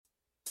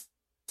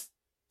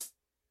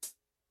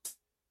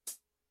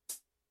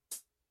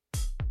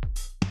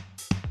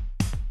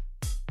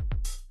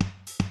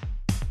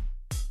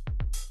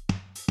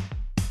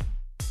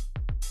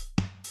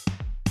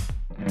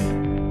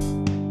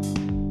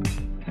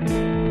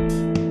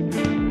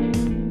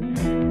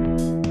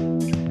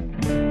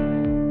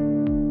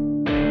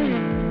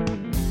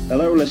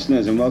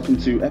listeners, and welcome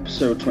to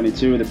episode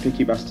 22 of the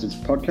Picky Bastards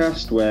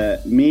podcast, where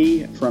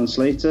me, Fran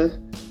Slater,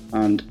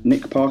 and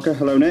Nick Parker,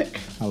 hello Nick.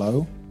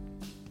 Hello.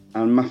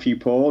 And Matthew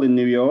Paul in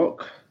New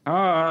York.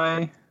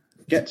 Hi.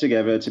 Get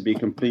together to be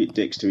complete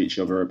dicks to each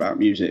other about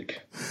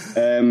music.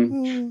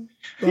 That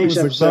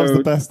was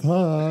the best.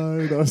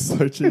 Hi. That was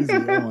so cheesy. Oh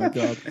my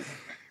God.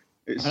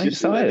 It's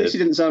just, at least he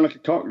didn't sound like a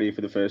Cockney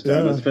for the first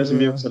time. That's the first time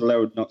you ever said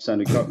hello not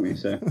sounding Cockney.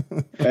 So,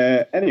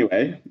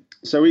 anyway,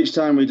 so each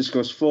time we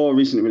discuss 4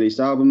 recently released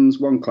albums,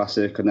 1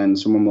 classic, and then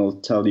someone will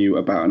tell you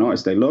about an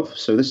artist they love.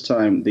 So this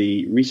time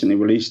the recently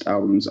released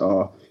albums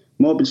are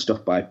Morbid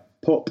Stuff by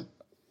Pup,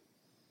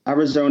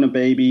 Arizona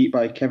Baby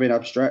by Kevin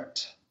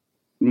Abstract,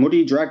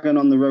 Muddy Dragon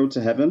on the Road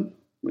to Heaven,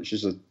 which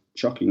is a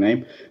shocking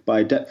name,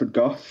 by Deptford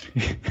Goth.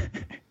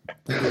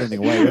 Don't get anything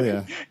away, will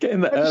you?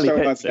 Getting the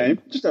early hits.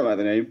 Just don't like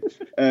the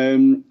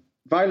name.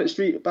 Violet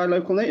Street by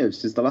Local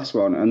Natives is the last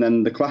one. And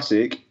then the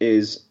classic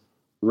is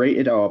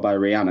Rated R by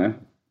Rihanna.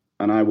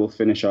 And I will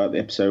finish out the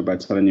episode by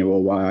telling you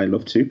all why I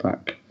love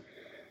Tupac.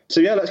 So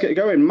yeah, let's get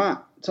going.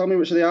 Matt, tell me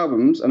which of the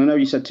albums, and I know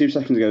you said 2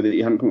 seconds ago that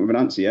you hadn't come up with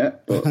an answer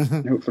yet, but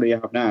hopefully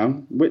you have now.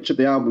 Which of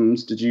the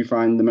albums did you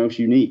find the most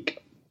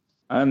unique?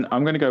 I'm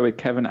going to go with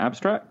Kevin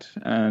Abstract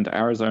and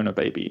Arizona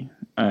Baby.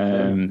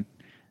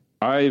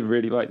 I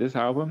really like this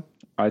album.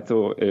 I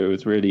thought it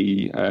was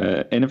really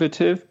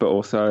innovative, but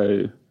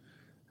also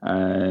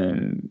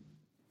it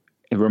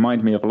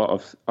reminded me of a lot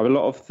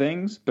of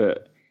things,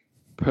 but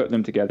put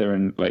them together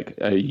in like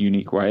a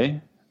unique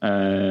way.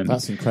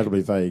 That's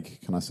incredibly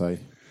vague, can I say?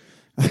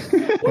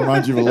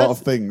 Reminds you of a lot of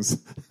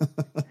things.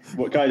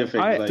 What kind of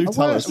things? Do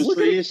tell us.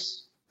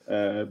 Trees,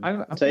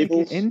 I'm tables? going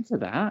to get into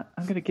that.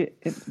 I'm going to get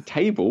into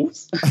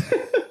tables.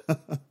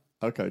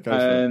 Okay, go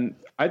for it.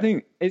 I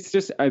think it's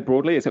just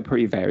broadly, it's a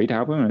pretty varied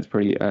album, and it's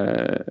pretty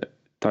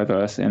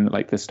diverse in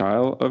like the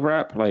style of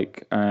rap.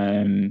 Like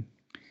to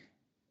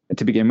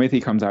begin with,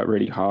 he comes out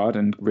really hard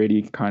and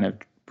really kind of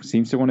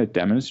seems to want to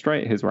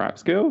demonstrate his rap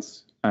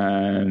skills.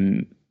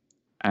 But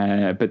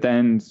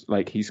then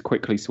like he's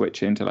quickly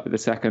switched into like the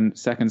second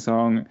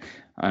song,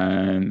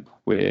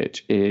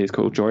 which is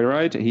called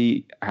Joyride.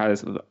 He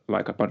has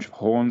like a bunch of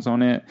horns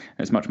on it.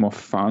 It's much more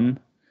fun,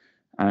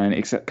 and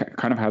it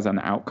kind of has an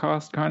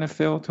Outkast kind of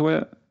feel to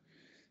it.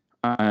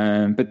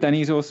 But then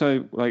he's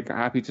also like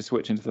happy to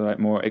switch into the like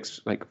more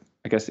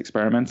I guess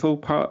experimental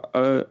part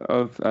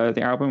of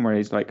the album, where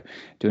he's like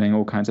doing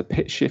all kinds of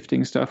pitch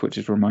shifting stuff, which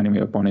is reminding me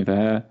of Bon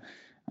Iver,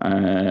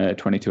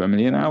 22 A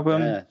Million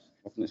album.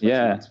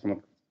 Yeah,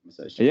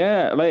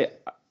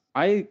 like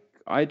I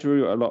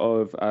drew a lot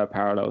of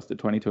parallels to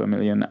 22 A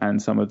Million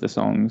and some of the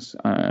songs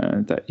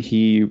that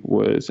he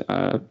was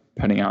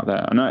putting out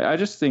there, and I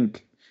just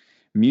think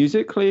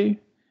musically,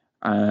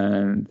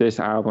 this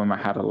album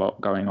had a lot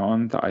going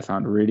on that I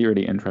found really,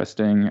 really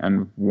interesting,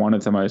 and one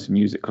of the most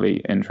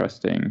musically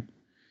interesting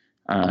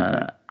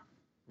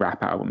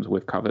rap albums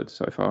we've covered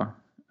so far.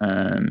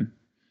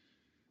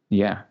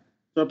 Yeah.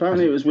 So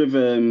apparently it was with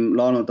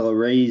Lana Del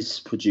Rey's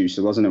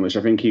producer, wasn't it? Which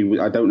I think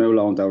I don't know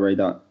Lana Del Rey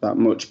that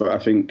much, but I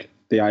think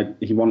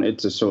he wanted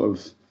to sort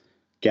of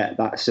get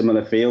that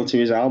similar feel to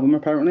his album,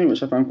 apparently,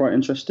 which I found quite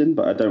interesting.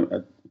 But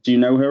do you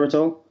know her at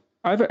all?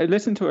 I've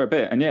listened to her a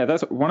bit, and yeah,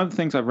 that's one of the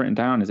things I've written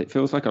down. Is it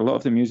feels like a lot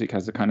of the music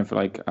has a kind of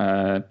like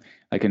an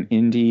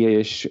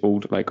indie-ish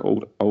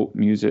old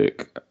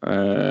music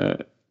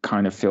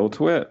kind of feel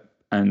to it,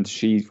 and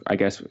she, I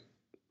guess,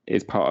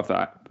 is part of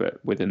that, but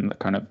within the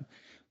kind of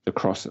the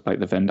cross, like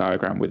the Venn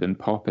diagram within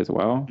pop as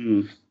well.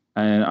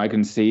 And I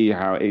can see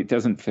how it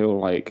doesn't feel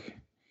like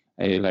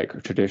a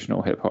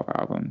traditional hip hop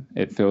album.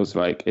 It feels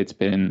like it's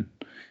been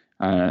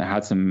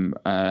had some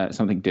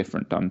something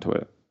different done to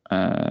it.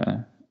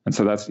 And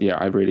so that's,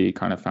 I really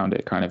kind of found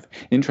it kind of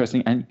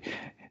interesting, and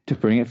to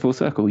bring it full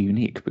circle,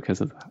 unique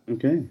because of that.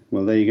 Okay,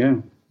 well, there you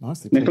go.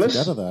 Nicely put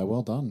together there.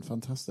 Well done.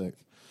 Fantastic.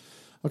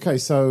 Okay,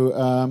 so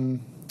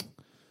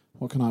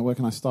where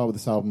can I start with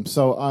this album?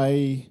 So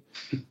I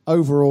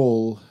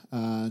overall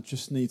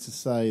just need to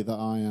say that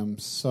I am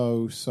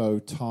so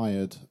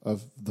tired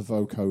of the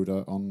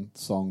vocoder on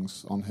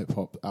songs on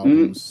hip-hop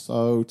albums.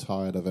 So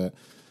tired of it.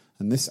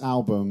 And this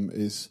album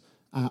is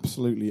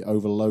absolutely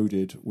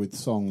overloaded with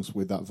songs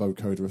with that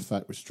vocoder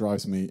effect, which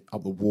drives me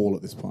up the wall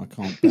at this point. I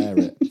can't bear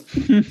it.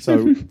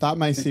 So that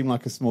may seem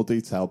like a small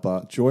detail,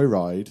 but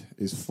Joyride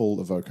is full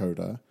of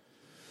vocoder.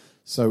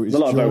 So is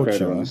There's a lot Georgia, of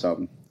vocoder on this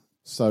album.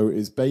 So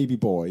is Baby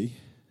Boy.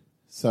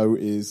 So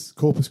is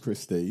Corpus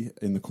Christi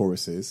in the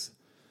choruses.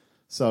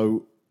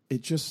 So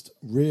it just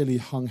really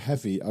hung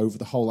heavy over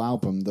the whole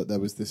album that there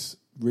was this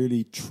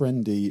really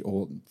trendy,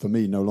 or for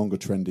me, no longer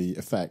trendy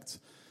effect,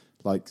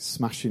 like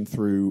smashing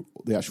through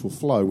the actual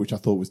flow, which I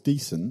thought was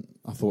decent.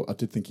 I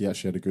did think he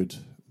actually had a good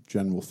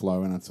general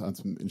flow and had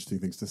some interesting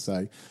things to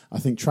say. I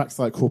think tracks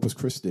like Corpus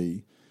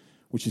Christi,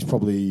 which is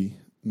probably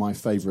my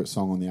favourite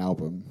song on the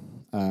album,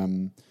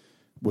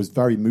 was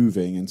very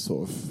moving and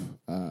sort of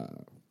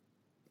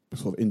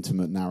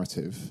intimate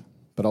narrative.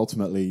 But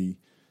ultimately,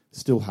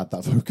 still had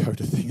that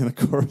vocoder thing in the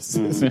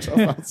choruses, which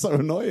I found so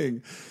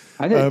annoying.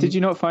 Did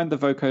you not find the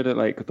vocoder,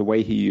 like the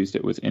way he used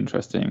it was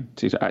interesting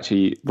to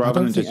actually,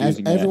 rather than just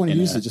using everyone who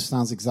uses it just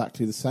sounds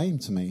exactly the same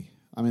to me.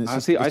 I mean,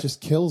 it just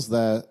kills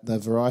their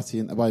variety,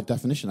 and by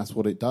definition, that's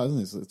what it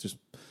does. It just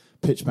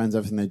pitch bends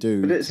everything they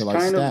do to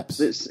like steps.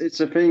 It's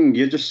a thing.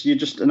 You're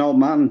just an old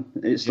man.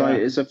 It's like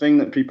it's a thing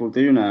that people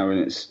do now,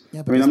 and it's.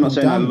 Yeah, I mean, I'm not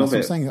saying I love it.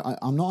 I'm saying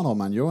I'm not an old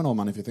man. You're an old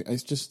man. If you think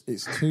it's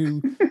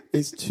too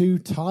it's too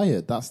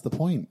tired. That's the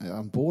point.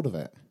 I'm bored of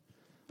it.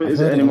 But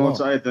is it any more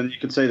tired than you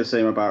could say the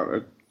same about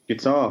a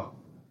guitar?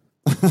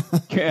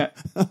 Yeah.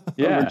 Or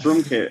a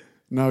drum kit.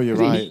 No, you're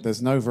right.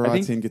 There's no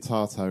variety in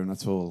guitar tone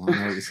at all. I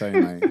know what you're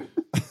saying, mate.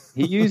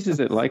 He uses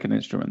it like an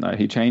instrument, though.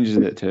 He changes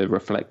it to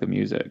reflect the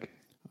music.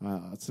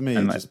 To me,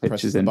 he just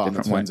presses the button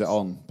and turns it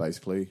on,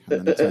 basically,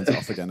 and then it turns it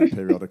off again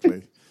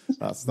periodically.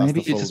 That's maybe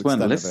the full you just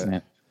weren't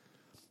listening.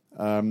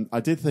 I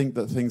did think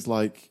that things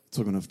like,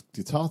 talking of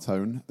guitar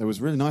tone, there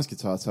was really nice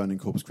guitar tone in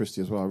Corpus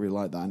Christi as well. I really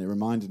liked that, and it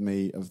reminded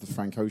me of the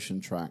Frank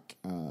Ocean track,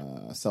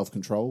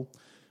 Self-Control,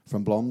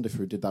 from Blonde, if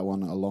we did that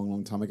one a long,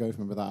 long time ago.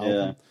 Remember that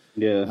album?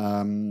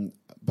 Yeah.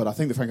 But I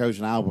think the Frank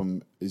Ocean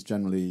album is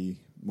generally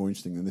more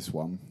interesting than this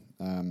one,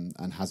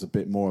 and has a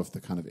bit more of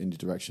the kind of indie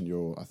direction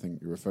I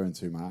think you're referring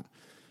to, Matt.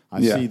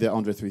 I see the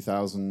Andre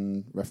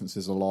 3000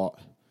 references a lot,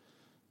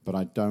 but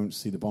I don't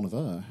see the Bon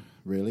Iver,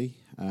 really.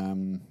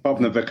 Apart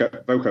from the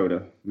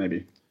vocoder,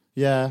 maybe.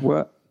 Yeah.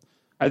 Well,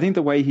 I think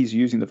the way he's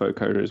using the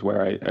vocoder is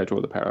where I draw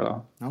the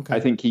parallel. Okay.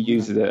 I think he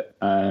uses it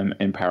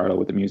in parallel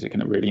with the music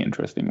in a really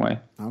interesting way.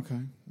 Okay.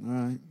 All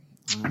right.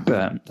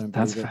 But don't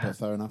believe it, but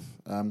fair enough.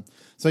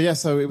 So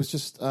it was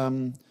just,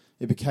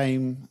 it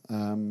became,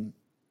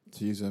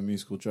 to use a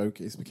musical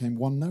joke, it became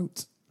one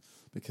note,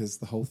 because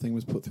the whole thing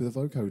was put through the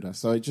vocoder.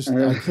 So I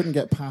couldn't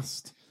get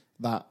past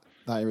that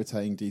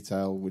irritating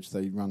detail which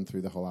they run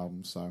through the whole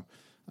album. So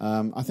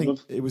I think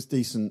it was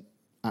decent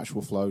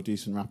actual flow,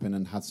 decent rapping,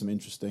 and had some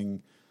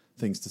interesting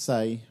things to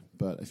say.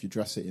 But if you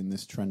dress it in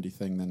this trendy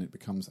thing, then it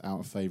becomes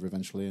out of favour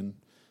eventually, and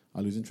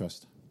I lose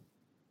interest.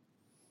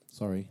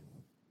 Sorry.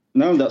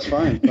 No, that's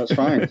fine. That's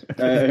fine.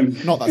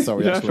 Not that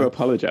sorry. You don't have to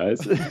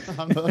apologise. I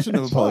shouldn't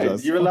have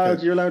apologised. You're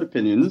allowed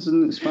opinions,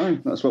 and it's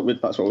fine. That's what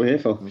we're here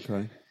for.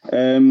 Okay.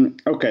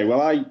 Okay.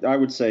 Well, I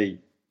would say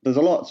there's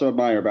a lot to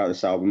admire about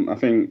this album. I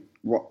think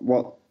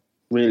what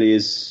really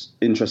is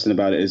interesting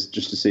about it is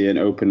just to see an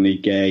openly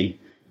gay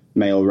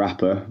male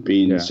rapper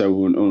being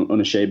so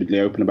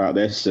unashamedly open about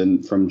this,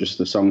 and from just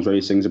the songs where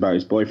he sings about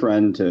his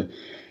boyfriend to,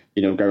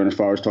 going as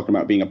far as talking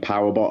about being a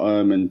power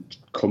bottom and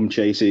cum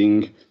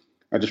chasing.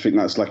 I just think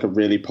that's like a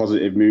really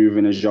positive move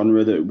in a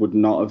genre that would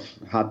not have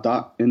had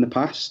that in the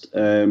past.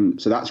 So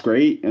that's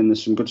great, and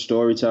there's some good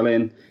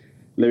storytelling.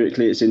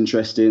 Lyrically, it's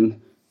interesting,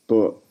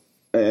 but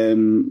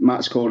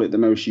Matt's called it the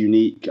most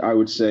unique. I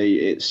would say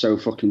it's so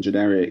fucking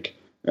generic.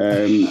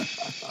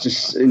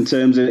 Just in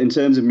terms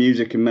of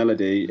music and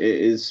melody, it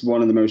is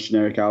one of the most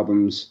generic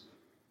albums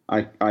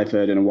I've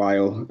heard in a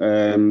while.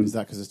 Is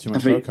that because there's too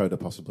much vocoder,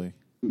 possibly?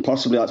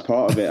 Possibly that's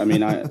part of it. I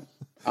mean,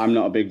 I'm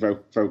not a big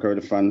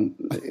vocoder fan,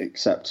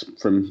 except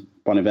from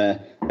Bon Iver.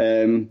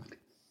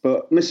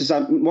 But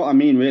what I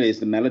mean really is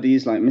the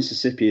melodies. Like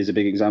Mississippi is a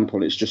big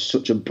example. It's just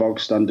such a bog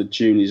standard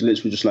tune. He's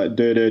literally just like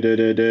da da da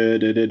da da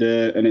da da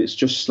da, and it's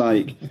just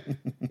like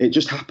it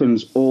just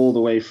happens all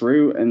the way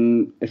through.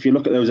 And if you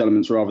look at those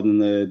elements rather than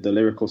the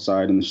lyrical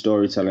side and the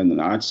storytelling,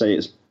 then I'd say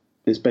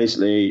it's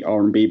basically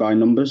R&B by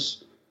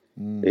numbers.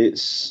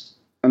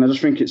 And I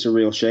just think it's a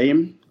real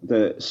shame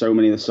that so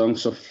many of the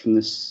songs suffer from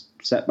this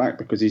setback,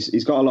 because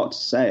he's got a lot to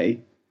say,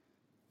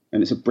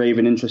 and it's a brave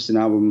and interesting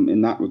album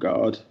in that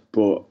regard,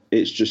 but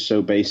it's just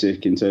so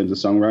basic in terms of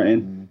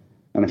songwriting.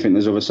 And I think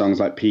there's other songs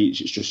like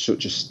Peach, it's just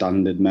such a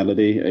standard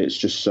melody.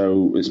 It's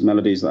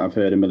melodies that I've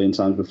heard a million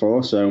times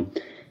before. So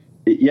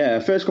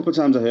first couple of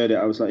times I heard it,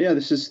 I was like, yeah,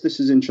 this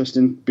is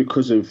interesting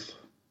because of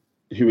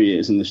who he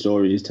is and the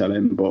story he's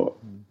telling, but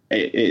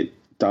it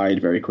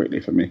died very quickly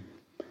for me.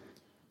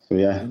 So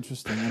yeah,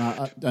 interesting.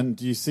 And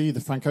do you see the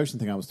Frank Ocean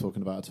thing I was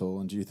talking about at all?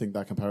 And do you think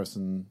that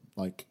comparison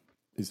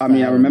is? I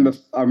mean, I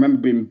remember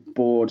being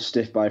bored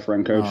stiff by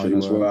Frank Ocean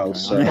as well. Okay.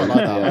 So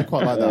I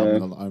quite like that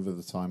over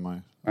the time.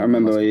 I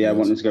remember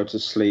wanting to go to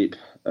sleep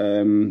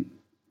through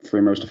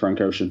most of Frank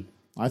Ocean.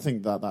 I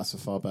think that's a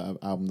far better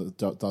album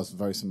that does a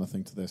very similar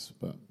thing to this,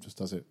 but just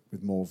does it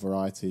with more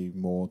variety,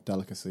 more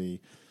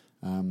delicacy,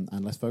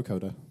 and less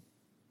vocoder.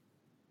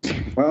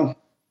 Well,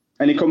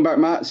 any comeback,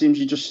 Matt? Seems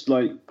you just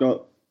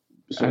got.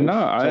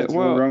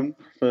 Wrong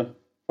for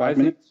 5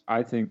 minutes.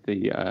 I think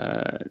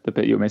the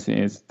bit you're missing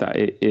is that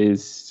it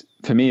is,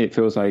 for me, it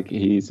feels like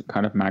he's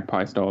kind of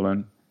magpie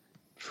stolen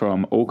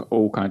from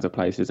all kinds of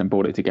places and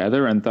brought it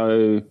together. And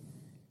though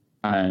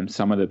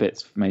some of the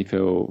bits may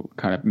feel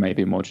kind of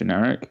maybe more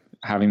generic,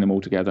 having them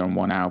all together on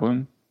one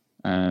album,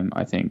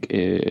 I think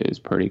is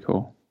pretty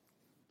cool.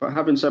 But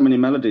having so many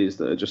melodies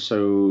that are just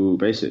so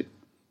basic,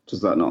 does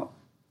that not?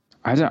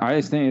 I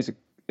just think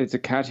it's a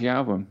catchy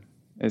album.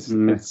 It's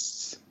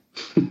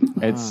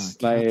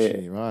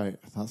catchy, right?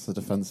 That's the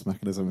defense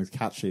mechanism. It's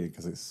catchy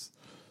because it's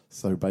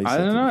so basic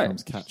it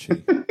becomes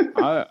catchy.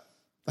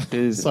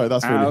 Sorry,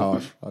 that's really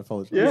harsh. I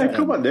apologize. Yeah,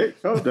 come on, Nick.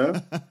 Oh no,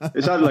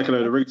 it sounded like a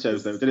load of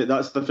ringtones, though, did it?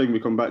 That's the thing we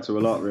come back to a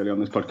lot, really, on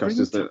this podcast.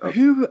 Is that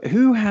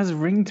who has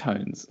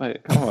ringtones?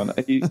 Like, come on,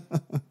 are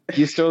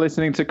you still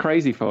listening to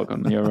Crazy Frog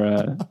on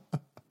your?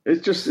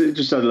 It just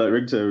sounded like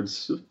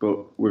ringtones,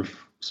 but with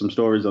some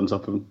stories on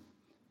top of them.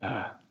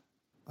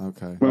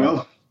 Okay.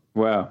 Well,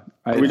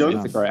 are we done?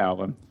 It's a great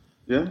album.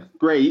 Yeah,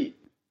 great.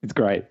 It's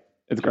great.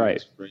 It's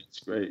great. It's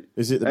great.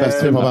 Is it the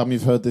best hip hop album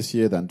you've heard this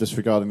year? Then, just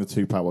regarding the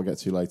 2-pack, we'll get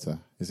to later.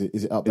 Is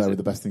it up there with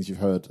the best things you've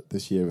heard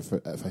this year for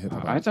hip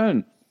hop? I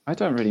don't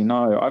really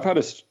know. I've had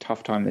a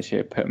tough time this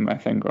year putting my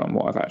finger on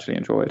what I've actually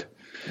enjoyed.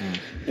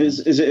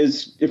 Is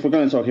if we're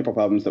going to talk hip hop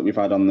albums that we've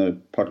had on the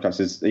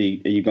podcast,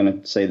 are you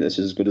going to say that this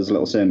is as good as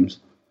Little Sims?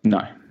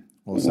 No.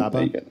 Or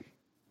Saba?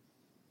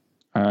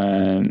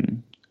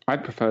 I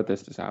preferred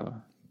this to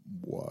Saba.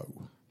 Whoa.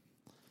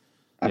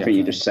 I think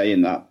you're just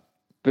saying that.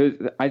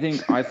 But I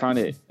think I found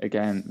it,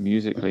 again,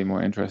 musically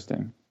more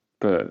interesting.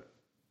 But,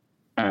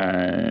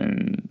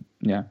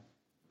 yeah.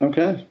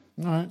 Okay.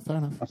 All right, fair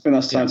enough. I think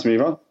that's time to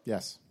move on.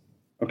 Yes.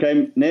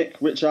 Okay, Nick,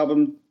 which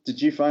album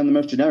did you find the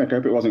most generic? I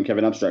hope it wasn't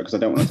Kevin Abstract, because I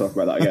don't want to talk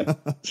about that again.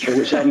 But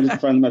which album did you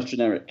find the most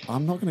generic?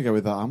 I'm not going to go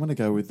with that. I'm going to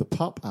go with the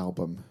Pup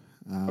album.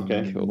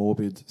 Okay. Cool.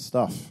 Morbid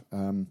Stuff.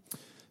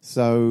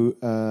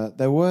 So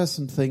there were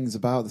some things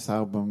about this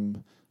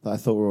album that I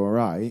thought were all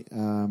right.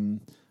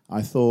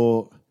 I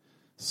thought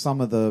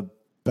some of the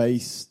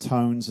bass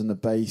tones and the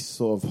bass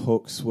sort of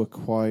hooks were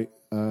quite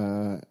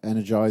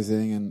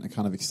energizing and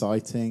kind of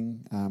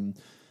exciting.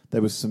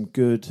 There was some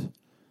good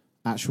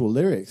actual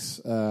lyrics.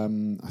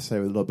 I say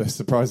with a little bit of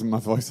surprise in my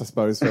voice, I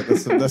suppose, but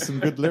there's some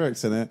good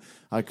lyrics in it.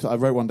 I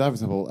wrote one down, for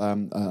example,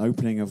 an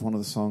opening of one of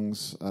the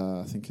songs,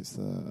 I think it's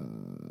the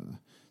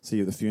See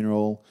You at the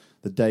Funeral.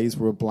 The days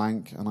were a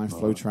blank and I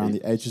float around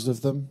the edges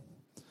of them.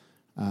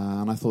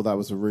 And I thought that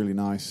was a really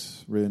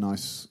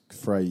nice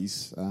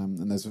phrase.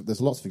 And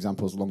there's lots of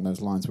examples along those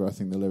lines where I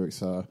think the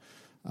lyrics are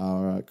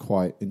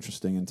quite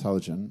interesting,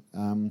 intelligent.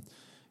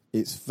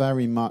 It's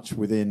very much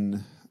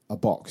within a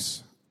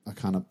box, a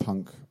kind of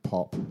punk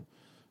pop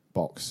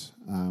box,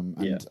 and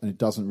it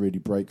doesn't really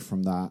break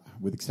from that,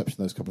 with the exception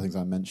of those couple of things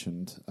I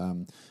mentioned.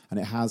 And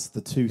it has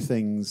the two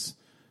things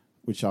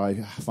which I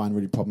find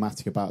really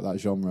problematic about that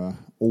genre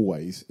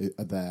always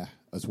are there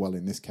as well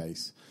in this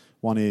case.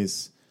 One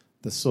is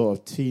the sort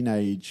of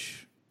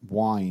teenage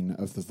whine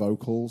of the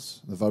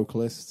vocalist,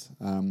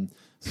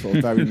 sort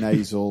of very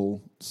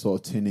nasal,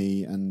 sort of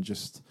tinny, and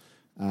just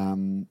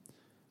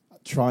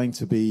trying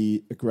to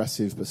be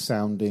aggressive but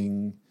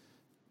sounding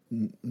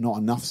not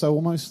enough so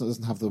almost. It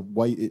doesn't have the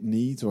weight it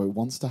needs or it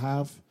wants to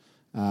have.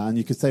 And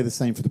you could say the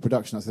same for the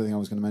production. That's the thing I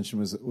was going to mention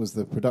was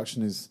the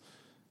production is,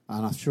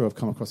 and I'm sure I've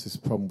come across this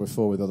problem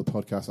before with other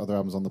podcasts, other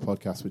albums on the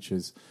podcast, which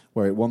is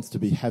where it wants to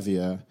be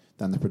heavier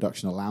than the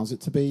production allows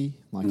it to be.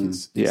 Like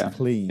it's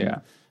clean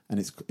and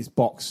it's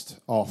boxed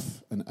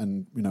off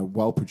and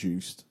well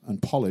produced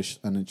and polished,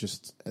 and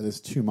there's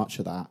too much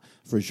of that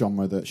for a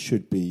genre that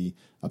should be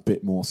a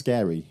bit more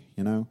scary,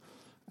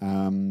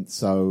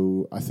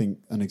 So I think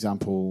an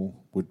example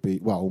would be,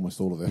 well, almost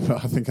all of it,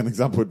 but I think an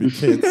example would be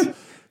Kids.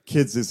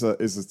 Kids is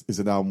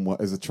an album,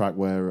 is a track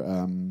where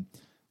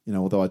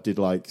although I did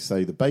like,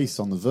 say, the bass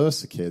on the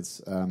verse of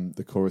Kids,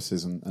 the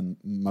choruses and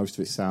most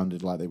of it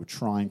sounded like they were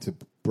trying to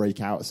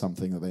break out of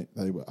something that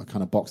they were a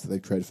kind of box that they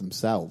created for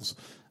themselves,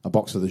 a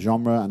box of the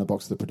genre and a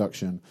box of the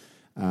production.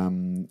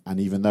 And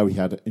even though he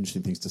had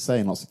interesting things to say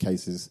in lots of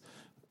cases,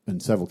 in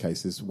several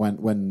cases,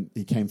 when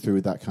he came through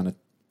with that kind of,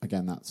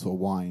 again, that sort of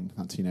whine,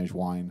 that teenage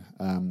whine,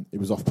 it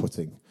was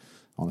off-putting,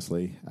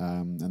 honestly,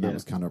 and that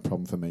was kind of a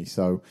problem for me.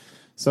 So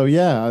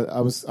yeah,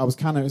 I was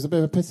kind of, it was a bit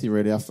of a pity,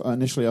 really.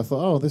 Initially, I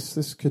thought,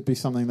 this could be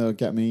something that would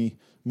get me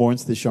more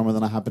into this genre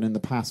than I have been in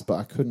the past, but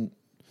I couldn't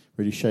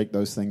really shake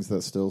those things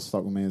that still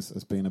stuck with me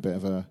as being a bit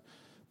of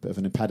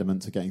an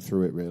impediment to getting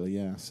through it, really.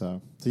 Yeah.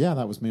 So yeah,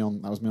 that was me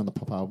on the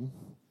Pop album.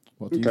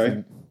 What do you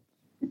think?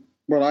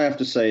 Well, I have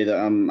to say that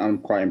I'm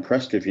quite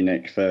impressed with you,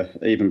 Nick, for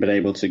even being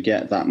able to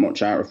get that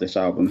much out of this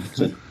album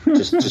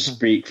to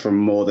speak for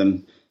more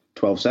than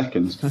 12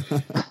 seconds,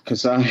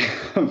 because I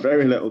have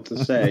very little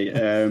to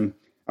say.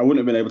 I wouldn't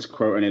have been able to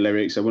quote any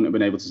lyrics. I wouldn't have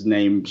been able to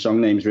name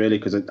song names, really,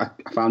 because I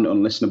found it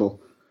unlistenable.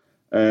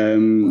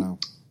 Wow.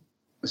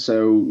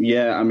 So,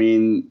 yeah, I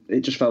mean,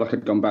 it just felt like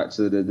I'd gone back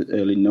to the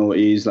early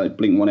noughties, like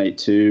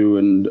Blink-182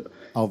 and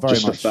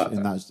very much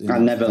that I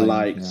never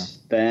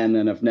liked then,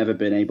 and I've never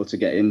been able to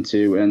get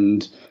into.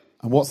 And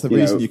what's the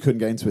reason you couldn't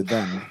get into it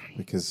then?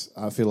 Because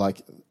I feel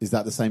like, is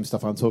that the same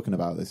stuff I'm talking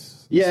about?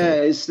 It's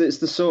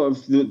the sort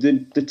of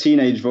the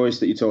teenage voice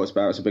that you talked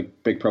about. It's a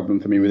big problem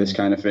for me with this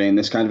kind of thing.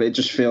 It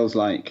just feels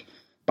like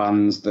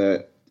bands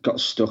that got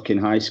stuck in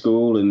high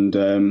school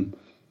and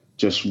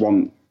just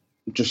want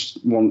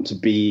to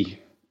be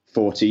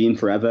 14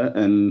 forever.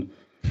 And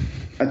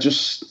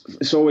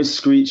it's always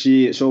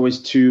screechy. It's always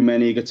too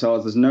many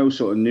guitars. There's no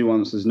sort of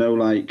nuance. There's no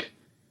like,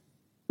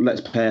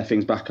 let's pare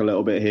things back a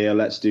little bit here.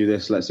 Let's do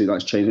this. Let's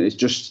change it. It's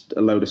just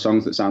a load of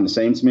songs that sound the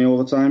same to me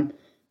all the time.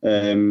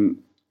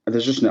 I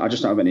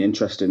just don't have any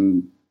interest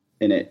in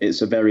it.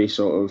 It's a very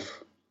sort of,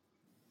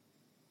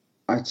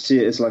 I see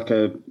it as like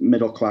a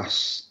middle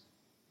class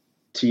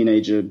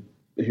teenager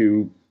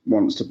who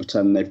wants to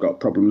pretend they've got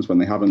problems when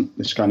they haven't.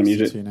 This kind of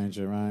music.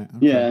 Teenager, right?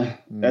 Okay. Yeah,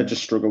 I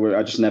just struggle with it.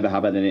 I just never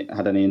have had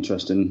any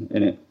interest in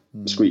it.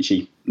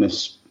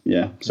 Screechiness.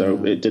 Yeah,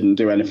 so it didn't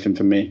do anything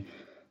for me.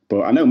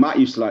 But I know Matt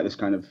used to like this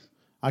kind of.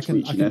 I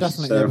can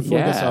definitely. So. Before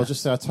this, I'll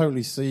just say I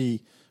totally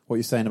see what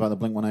you're saying about the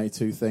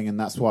Blink-182 thing, and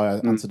that's why I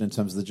answered in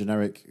terms of the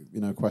generic,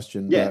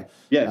 question. Yeah,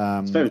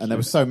 and there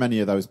were so many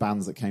of those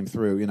bands that came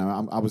through.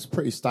 I was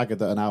pretty staggered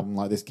that an album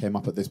like this came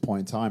up at this point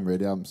in time.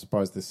 Really, I'm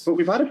surprised this. But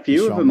we've had a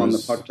few of them on the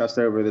podcast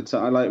over the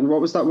time. Like, what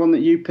was that one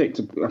that you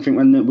picked? I think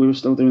when we were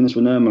still doing this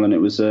with Nermal, and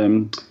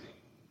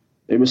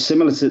it was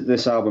similar to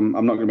this album.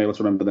 I'm not going to be able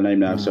to remember the name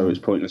now, so it's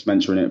pointless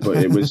mentioning it. But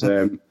it was.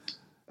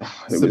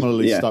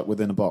 Similarly stuck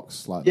within a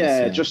box, like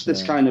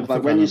this kind of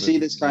like when you see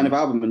this kind of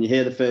album and you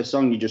hear the first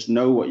song, you just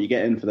know what you're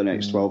getting for the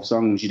next 12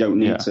 songs. You don't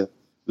need to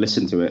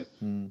listen to it;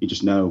 you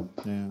just know.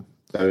 Yeah.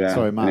 So,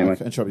 sorry, Matt. Anyway.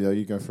 I interrupted you.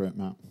 You go for it,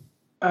 Matt.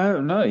 Oh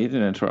no, you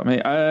didn't interrupt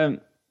me. I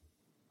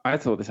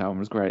thought this album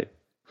was great.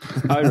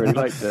 I really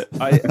liked it.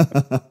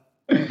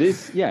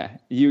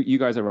 You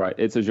guys are right.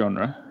 It's a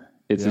genre.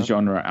 It's a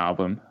genre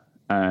album.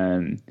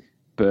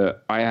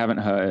 But I haven't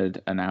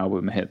heard an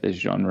album hit this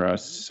genre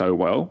so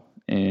well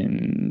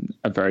in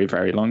a very,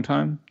 very long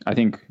time. I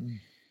think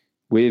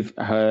we've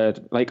heard,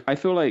 I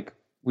feel like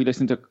we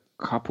listened to a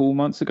couple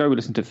months ago, we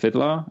listened to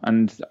Fiddler,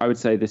 and I would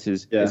say this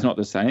is, it's not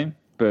the same,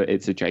 but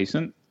it's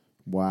adjacent.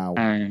 Wow.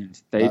 And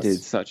they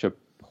did such a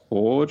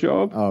poor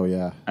job. Oh,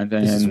 yeah. And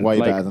then, this is way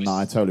better than that.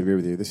 I totally agree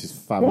with you. This is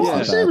fabulous.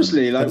 What?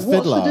 Seriously? What's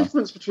the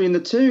difference between the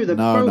two? They're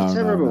both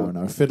terrible.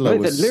 No. Fiddler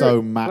was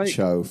so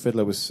macho.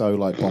 Fiddler was so,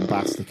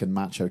 bombastic and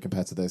macho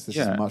compared to this. This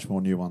is much more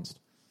nuanced.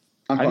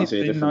 I can't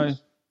see a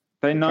difference.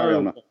 They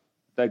know what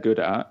they're good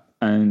at,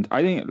 and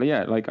I think,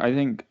 I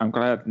think I'm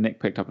glad Nick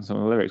picked up on some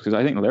of the lyrics, because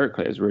I think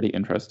lyrically it's really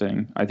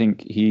interesting. I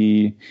think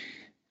he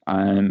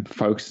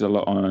focuses a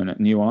lot on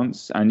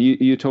nuance, and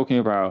you're talking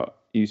about,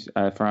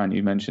 Fran,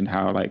 you mentioned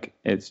how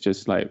it's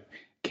just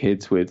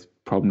kids with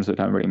problems that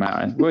don't really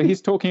matter. Well,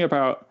 he's talking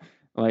about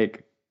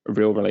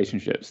real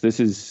relationships. This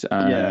is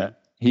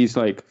he's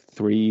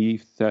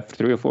 3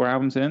 or 4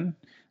 albums in.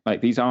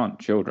 These aren't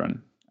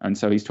children, and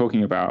so he's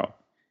talking about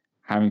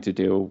having to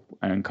deal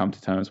and come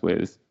to terms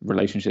with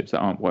relationships that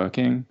aren't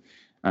working,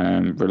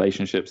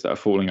 relationships that are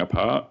falling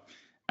apart,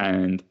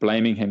 and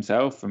blaming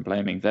himself and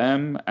blaming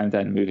them, and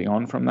then moving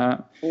on from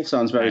that. All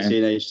sounds very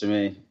teenage to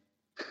me.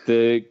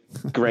 The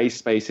grey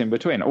space in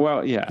between.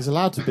 Well, yeah. He's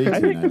allowed to be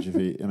a teenage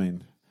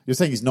you're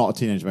saying he's not a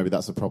teenager, maybe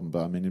that's a problem,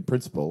 but in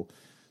principle,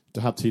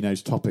 to have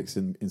teenage topics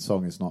in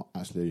song is not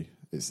actually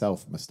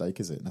itself a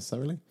mistake, is it,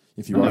 necessarily?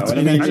 If you are a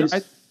teenager...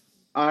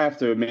 I have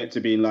to admit to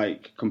being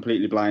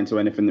completely blind to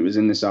anything that was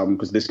in this album,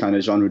 because this kind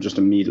of genre just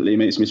immediately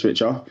makes me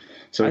switch off.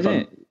 So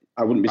I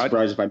wouldn't be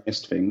surprised if I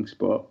missed things,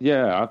 but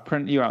I'll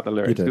print you out the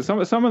lyrics, because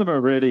some of them are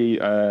really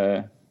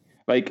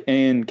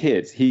in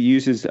Kids. He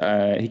uses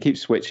he keeps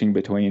switching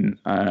between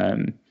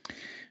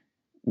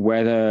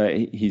whether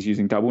he's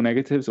using double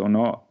negatives or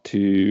not,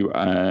 to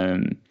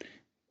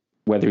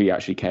whether he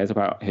actually cares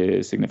about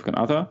his significant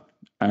other,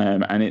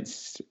 and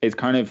it's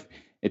kind of.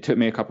 It took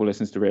me a couple of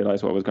listens to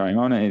realize what was going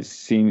on, and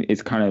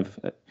it's kind of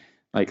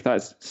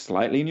that's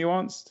slightly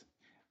nuanced,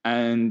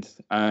 and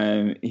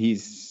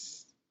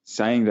he's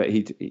saying that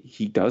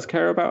he does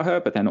care about her,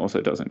 but then also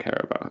doesn't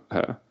care about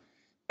her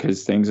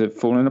because things have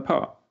fallen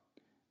apart.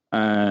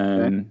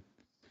 There's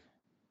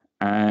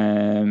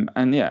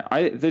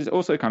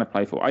also kind of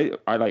playful. I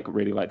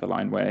really like the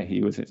line where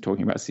he was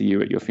talking about "see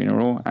you at your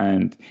funeral,"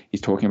 and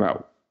he's talking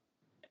about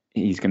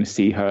he's going to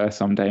see her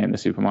someday in the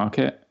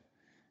supermarket.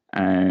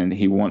 And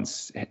he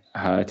wants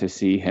her to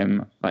see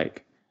him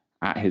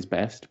at his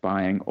best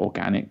buying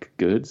organic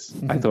goods.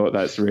 I thought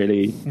that's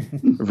really,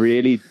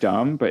 really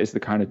dumb, but it's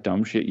the kind of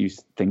dumb shit you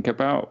think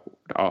about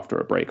after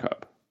a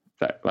breakup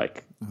that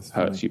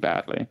hurts you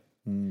badly.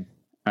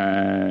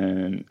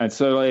 And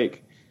so I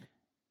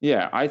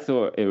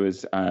thought it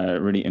was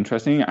really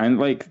interesting. And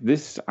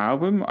this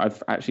album,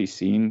 I've actually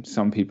seen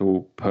some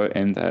people put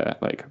in there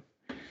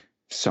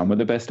some of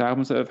the best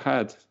albums that I've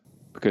had,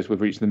 because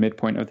we've reached the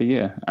midpoint of the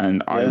year,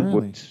 and I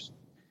would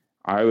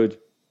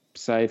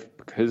say,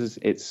 because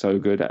it's so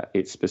good at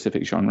its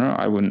specific genre,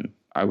 I wouldn't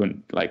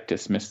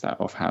dismiss that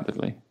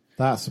offhandedly.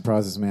 That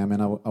surprises me. I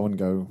wouldn't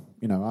go.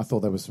 I thought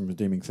there was some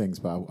redeeming things,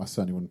 but I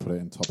certainly wouldn't put it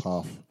in top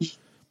half.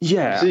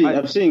 Yeah,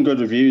 I've seen good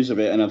reviews of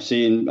it, and I've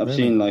seen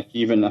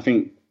even I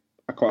think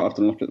I quite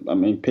often look at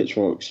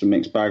Pitchfork's a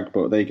mixed bag,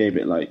 but they gave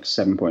it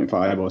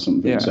 7.5 or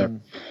something. Yeah. So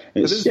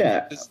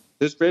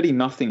There's really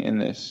nothing in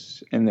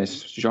this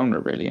genre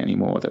really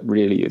anymore that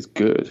really is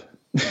good.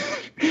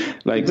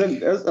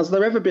 Has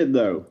there ever been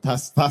though?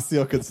 That's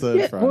your concern.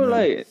 Yeah,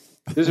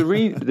 there's a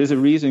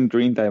reason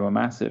Green Day were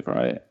massive,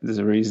 right? There's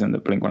a reason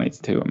that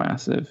Blink-182 were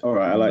massive. All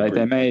right, I like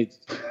they made.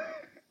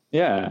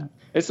 Yeah,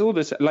 it's all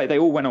this. They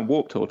all went on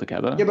Warped Tour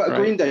together. Yeah, but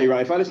Green Day,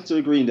 right? If I listened to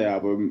a Green Day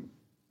album,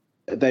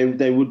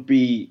 they would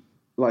be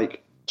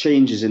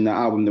changes in that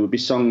album. There would be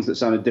songs that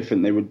sounded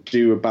different. They would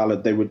do a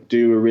ballad. They would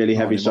do a really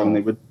heavy song.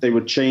 They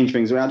would change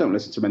things. I don't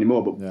listen to them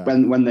anymore, but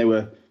when they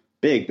were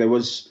big, there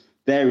was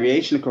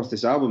variation across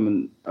this album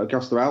and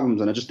across their albums,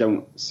 and I just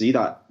don't see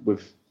that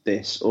with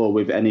this or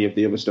with any of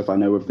the other stuff I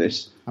know of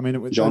this. I mean,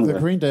 the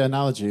Green Day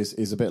analogy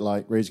is a bit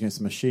like Rage Against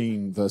the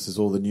Machine versus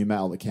all the new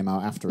metal that came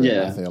out after it.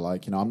 I feel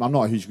like, I'm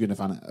not a huge Green Day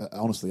fan,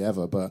 honestly,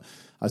 ever, but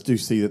I do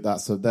see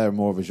they're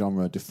more of a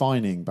genre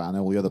defining band.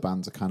 All the other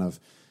bands are kind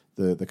of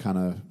the kind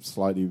of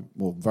slightly,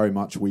 well, very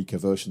much weaker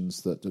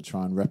versions that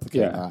try and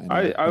replicate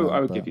that. I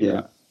would give you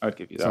that. I'd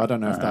give you that. So I don't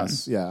know if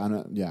that's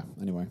anyway,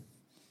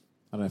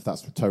 I don't know if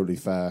that's totally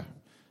fair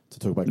to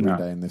talk about Green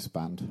Day in this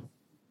band.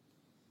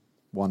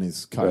 One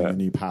is cutting a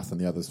new path and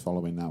the other's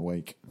following that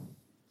wake.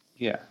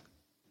 Yeah.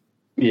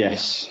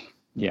 Yes.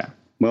 Yeah.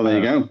 Well, there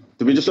you go.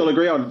 Did we just all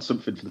agree on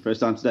something for the first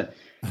time today?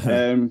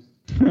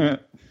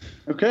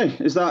 Okay.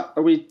 That's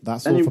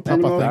all for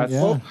Pop, I think.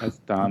 Yeah, that's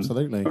done.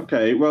 Absolutely.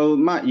 Okay. Well,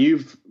 Matt,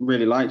 you've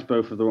really liked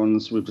both of the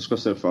ones we've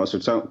discussed so far. So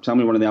tell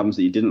me one of the albums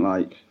that you didn't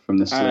like from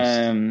this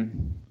list.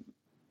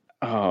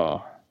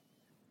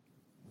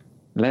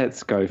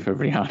 Let's go for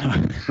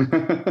Rihanna.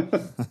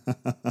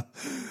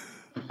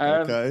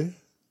 Okay.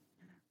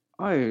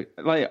 I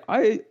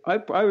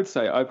would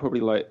say I probably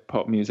like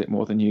pop music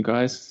more than you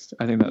guys.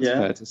 I think that's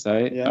fair to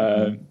say.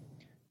 Yeah.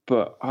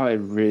 But I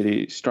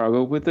really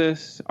struggled with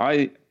this.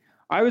 I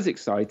was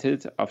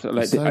excited after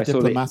I saw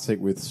diplomatic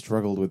with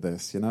struggled with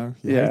this. You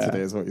hated it,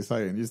 is what you're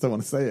saying. You just don't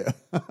want to say it.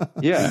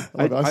 Yeah,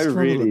 I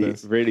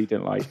really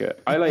didn't like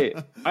it.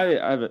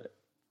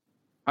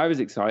 I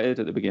was excited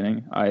at the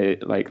beginning. I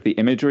like the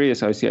imagery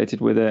associated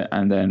with it,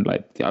 and then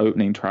like the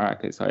opening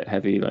track. It's like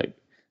heavy, like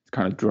it's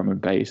kind of drum and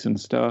bass and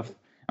stuff.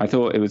 I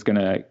thought it was going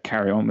to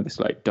carry on with this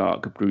like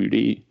dark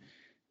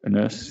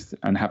broodiness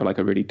and have like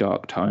a really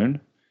dark tone.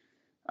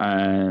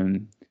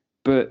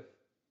 But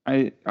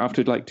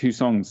after like 2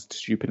 songs,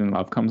 Stupid in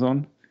Love comes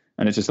on,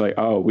 and it's just like,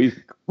 oh,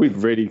 we've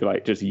really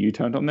like just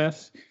U-turned on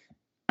this.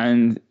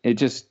 And it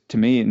just, to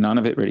me, none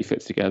of it really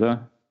fits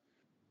together.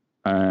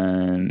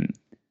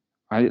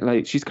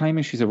 She's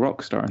claiming she's a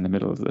rock star in the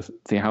middle of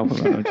the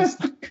album. And I'm just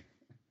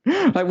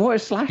like, what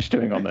is Slash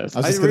doing on this? I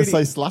was just going to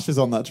say Slash is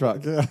on that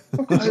track. Yeah,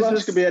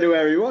 Slash could be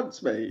anywhere he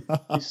wants, mate.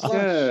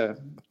 Yeah,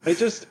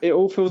 it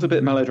all feels a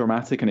bit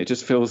melodramatic, and it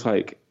just feels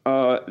like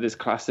this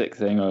classic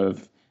thing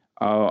of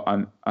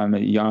I'm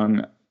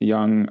a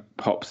young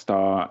pop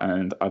star,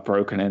 and I've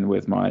broken in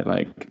with my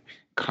like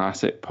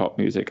classic pop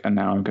music, and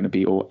now I'm going to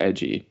be all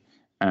edgy,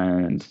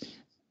 and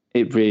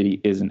it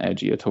really isn't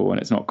edgy at all,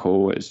 and it's not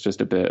cool. It's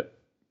just a bit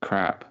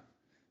crap.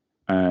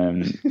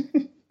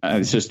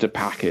 It's just a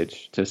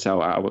package to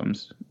sell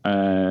albums.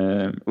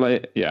 I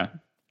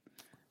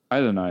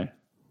don't know.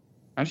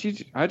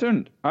 Actually, I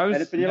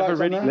was never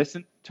really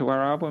listened to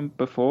her album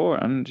before,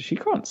 and she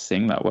can't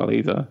sing that well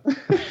either.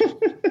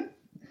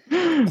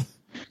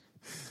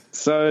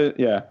 So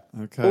yeah.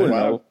 Okay.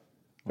 Wow.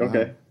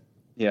 Okay.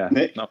 Yeah.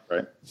 Nick? Not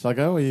great. Shall I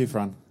go, or are you,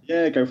 Fran?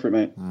 Yeah, go for it,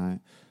 mate. All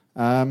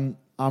right.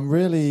 I'm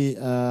really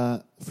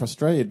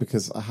frustrated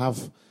because I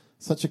have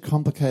such a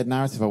complicated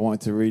narrative I wanted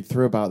to read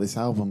through about this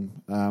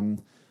album.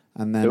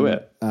 And then, do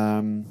it.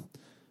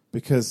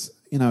 Because,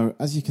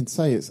 as you can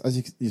say, it's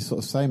as you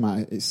sort of say,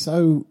 Matt, it's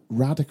so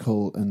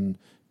radical and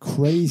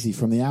crazy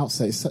from the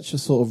outset. It's such a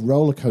sort of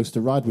roller coaster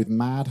ride with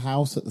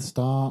Madhouse at the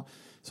start.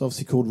 It's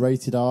obviously called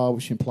Rated R,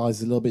 which implies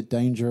it's a little bit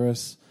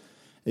dangerous.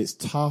 It's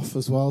tough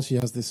as well. She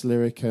has this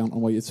lyric on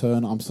Where You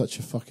Turn, I'm such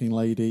a fucking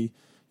lady.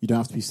 You don't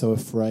have to be so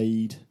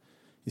afraid.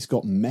 It's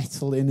got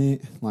metal in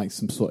it, like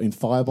some sort in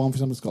Firebomb, for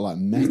example. It's got like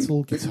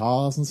metal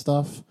guitars and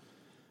stuff.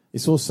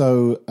 It's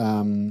also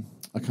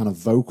a kind of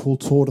vocal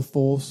tour de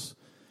force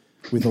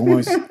with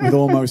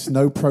almost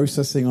no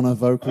processing on her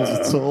vocals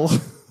at all.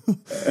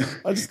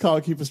 I just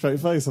can't keep a straight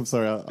face. I'm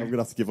sorry, I'm going to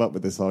have to give up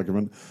with this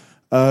argument.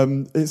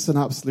 It's an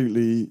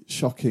absolutely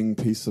shocking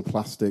piece of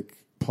plastic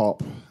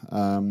pop,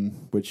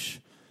 which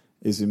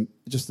is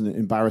just an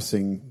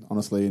embarrassing,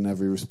 honestly, in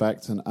every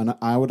respect. And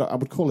I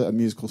would call it a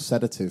musical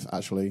sedative.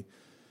 Actually,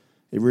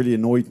 it really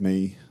annoyed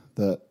me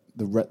that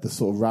the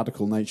sort of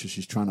radical nature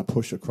she's trying to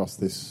push across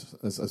this,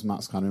 as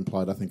Matt's kind of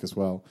implied, I think as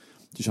well.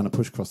 She's trying to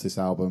push across this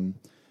album,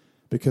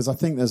 because I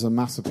think there's a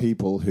mass of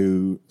people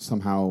who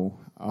somehow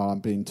are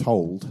being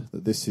told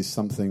that this is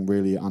something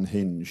really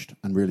unhinged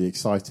and really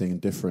exciting and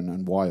different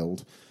and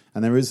wild.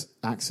 And there is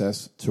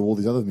access to all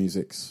these other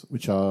musics,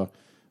 which are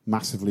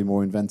massively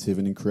more inventive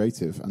and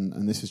creative.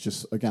 And this is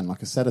just, again,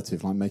 like a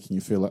sedative, like making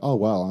you feel like, oh,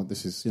 well,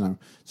 this is,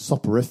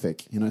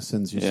 soporific,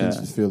 sends you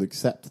to feel,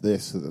 accept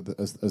this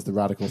as the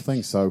radical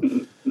thing. So,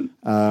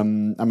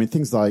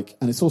 things like,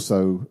 and it's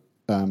also,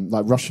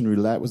 like Russian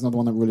Roulette was another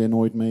one that really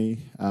annoyed me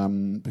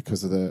partly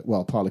because of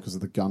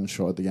the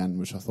gunshot at the end,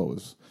 which I thought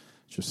was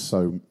just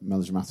so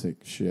melodramatic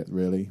shit,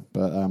 really.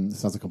 But it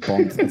sounds like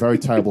a very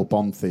terrible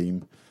Bond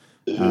theme.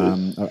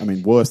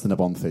 Worse than a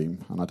Bond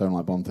theme, and I don't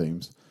like Bond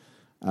themes.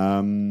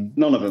 None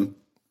of them.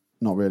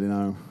 Not really,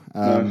 no.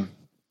 No.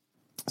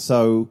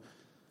 So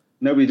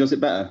nobody does it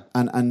better.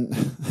 And I'm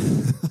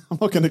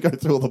not going to go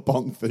through all the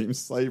Bond themes.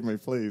 Save me,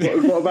 please.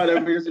 What about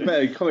Everything Gets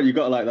Better? Come on, you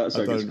got to like that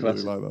song. I don't it's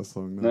really like that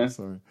song. No?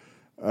 Sorry.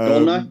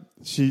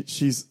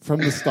 She's from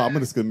the start. I'm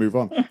just going to move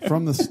on.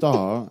 From the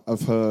start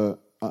of her,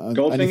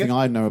 anything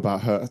I know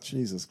about her,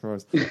 Jesus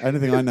Christ,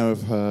 anything I know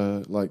of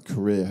her like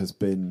career has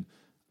been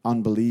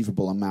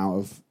unbelievable amount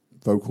of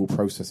vocal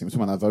processing. We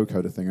were talking about that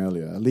vocoder thing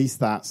earlier. At least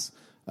that's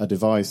a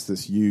device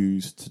that's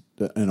used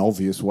in an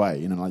obvious way.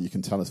 You know, like you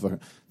can tell it's vocal.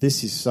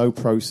 This is so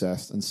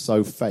processed and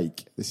so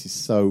fake. This is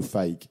so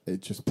fake.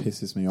 It just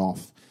pisses me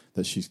off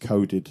that she's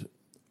coded.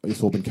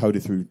 It's all been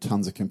coded through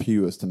tons of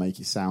computers to make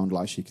it sound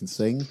like she can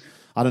sing.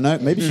 I don't know.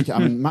 Maybe she can. I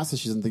mean, Matt says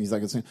she doesn't think he's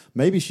that good sing.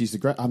 Maybe she's the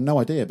great. I have no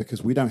idea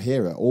because we don't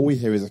hear it. All we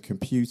hear is a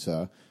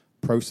computer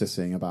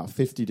processing about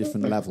 50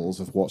 different levels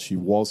of what she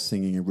was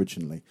singing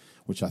originally,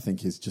 which I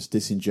think is just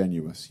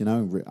disingenuous. You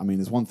know, I mean,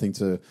 there's one thing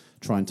to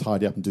try and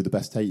tidy up and do the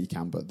best take you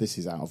can, but this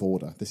is out of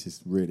order. This is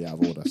really out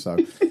of order. So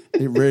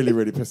it really,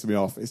 really pissed me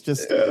off. It's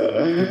just,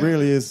 it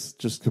really is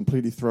just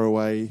completely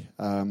throwaway.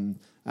 And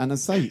I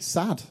say it's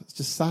sad. It's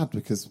just sad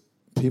because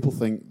people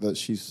think that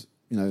she's,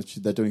 you know,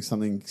 they're doing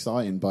something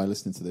exciting by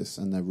listening to this,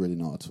 and they're really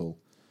not at all.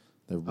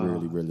 They're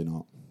really, really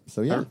not.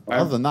 So yeah,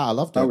 other than that, I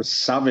loved it. That was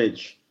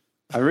savage.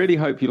 I really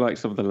hope you like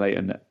some of the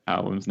later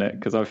albums, Nick,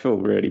 because I feel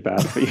really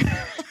bad for you.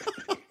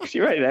 She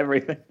rated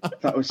everything.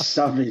 That was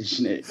savage,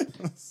 Nick.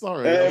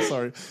 Sorry, I'm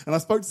sorry. And I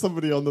spoke to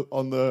somebody on the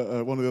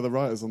one of the other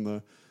writers on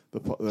the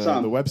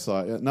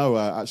website. No,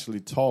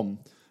 actually Tom,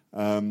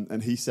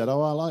 and he said,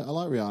 "Oh, I like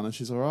Rihanna.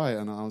 She's all right."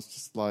 And I was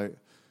just like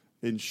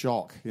in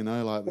shock, you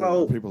know, like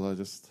people are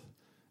just.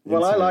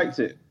 Well, I liked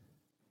it.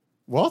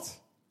 What?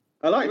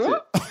 I liked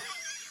it.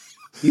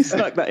 You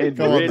snuck that in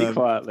really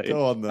quietly.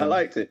 Go on then. I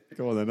liked it.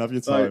 Go on then. Have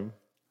your time.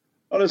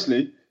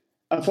 Honestly,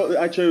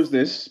 I chose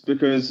this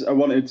because I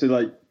wanted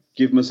to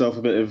give myself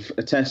a bit of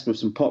a test with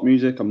some pop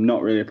music. I'm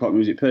not really a pop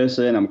music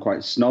person. I'm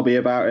quite snobby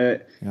about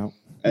it. Yeah,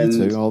 me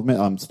too. I'll admit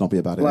I'm snobby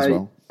about it as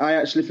well. I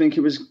actually think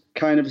it was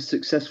kind of a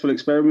successful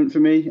experiment for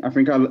me. I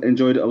think I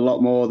enjoyed it a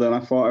lot more than I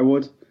thought I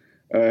would.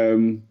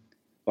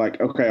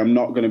 Okay, I'm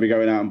not going to be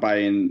going out and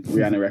buying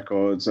Rihanna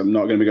records. I'm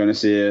not going to be going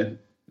to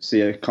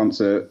see a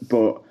concert,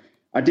 but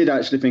I did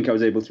actually think I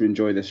was able to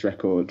enjoy this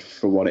record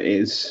for what it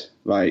is.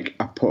 Like,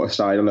 I put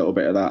aside a little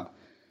bit of that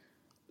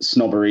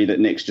snobbery that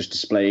Nick's just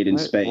displayed in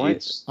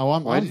spades.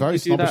 I'm very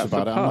snobbish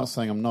about it. I'm not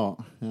saying I'm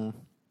not. Yeah.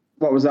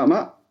 What was that,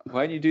 Matt?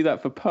 Why didn't you do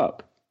that for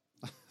Pup?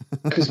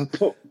 Because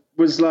Pup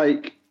was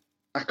I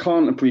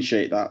can't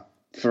appreciate that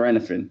for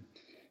anything.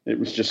 It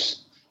was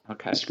just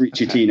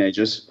screechy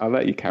teenagers. I'll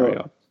let you carry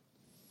on.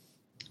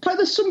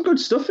 There's some good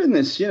stuff in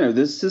this, you know.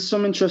 There's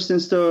some interesting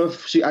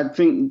stuff. I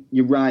think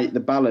you're right.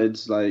 The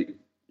ballads, are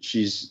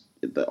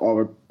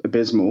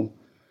abysmal.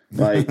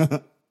 Like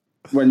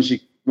when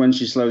she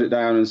slows it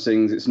down and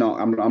sings, it's not.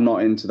 I'm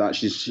not into that.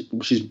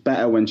 She's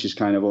better when she's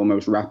kind of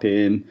almost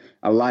rapping.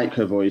 I like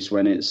her voice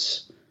when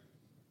it's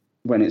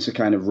a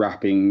kind of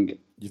rapping.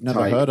 You've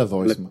never heard her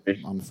voice,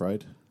 I'm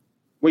afraid.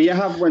 Well, you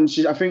have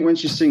I think when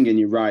she's singing,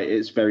 you're right.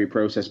 It's very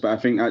processed, but I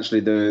think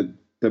actually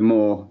the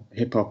more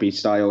hip-hop-y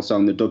style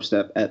song, the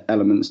dubstep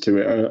elements to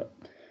it,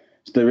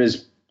 there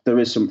is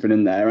something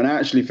in there. And I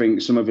actually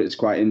think some of it's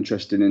quite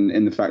interesting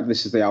in the fact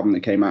this is the album that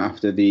came out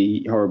after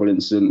the horrible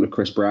incident with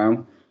Chris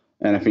Brown.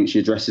 And I think she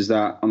addresses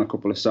that on a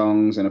couple of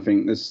songs. And I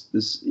think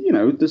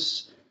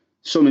there's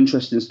some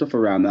interesting stuff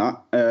around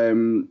that.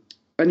 And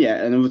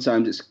other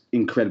times it's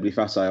incredibly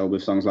facile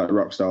with songs like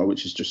Rockstar,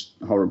 which is just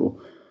horrible.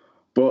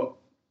 But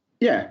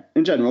yeah,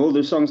 in general,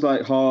 there's songs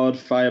like Hard,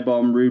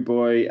 Firebomb, Rude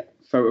Boy,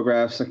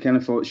 Photographs. I kind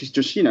of thought she's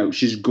just,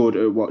 she's good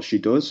at what she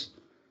does.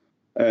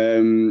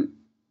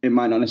 It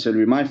might not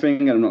necessarily be my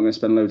thing, and I'm not going to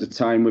spend loads of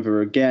time with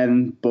her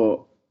again, but,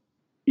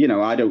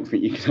 I don't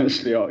think you can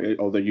actually argue,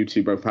 although you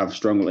two both have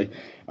strongly,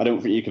 I don't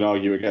think you can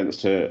argue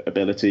against her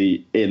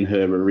ability in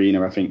her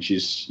arena. I think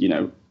she's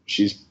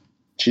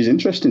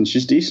interesting.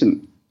 She's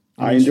decent.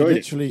 I enjoyed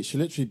it. She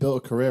literally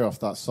built a career off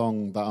that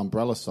song, that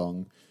Umbrella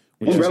song.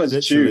 Umbrella's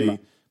literally...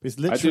 It's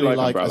literally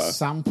like a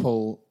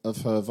sample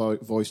of her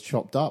voice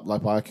chopped up,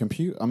 like by a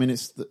computer. I mean,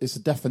 it's a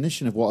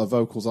definition of what her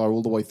vocals are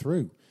all the way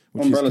through,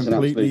 which is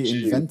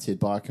completely invented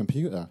by a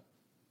computer.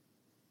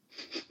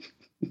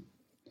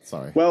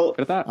 Sorry. Well,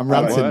 I'm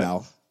ranting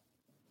now.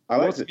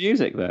 What's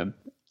music then?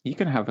 You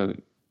can have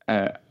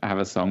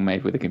a song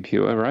made with a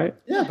computer, right?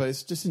 Yeah, but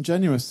it's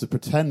disingenuous to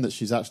pretend that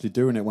she's actually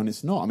doing it when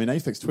it's not. I mean,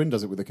 Aphex Twin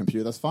does it with a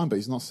computer. That's fine, but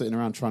he's not sitting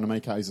around trying to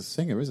make out he's a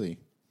singer, is he?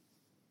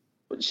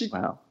 But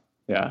wow.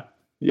 Yeah.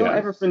 Not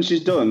everything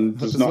she's done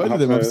does not have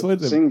her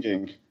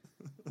singing.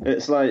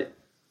 It's like,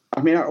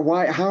 I mean,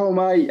 how am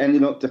I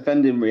ending up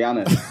defending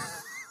Rihanna?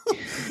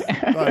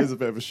 That is a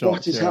bit of a shock.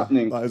 What is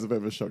happening? That is a bit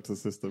of a shock to the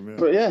system, yeah.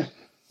 But yeah,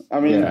 I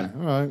mean... All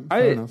right,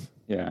 fair enough.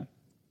 Yeah.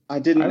 I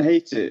didn't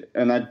hate it,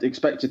 and I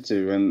expected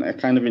to, and I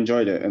kind of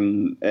enjoyed it,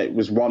 and it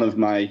was one of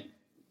my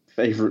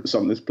favourites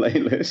on this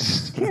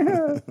playlist.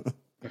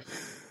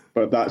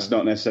 But that's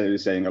not necessarily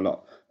saying a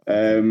lot.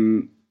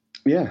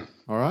 Yeah.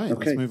 All right,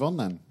 let's move on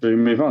then. Should we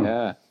move on?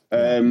 Yeah.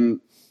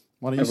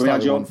 Why don't you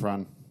start with one,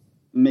 Fran?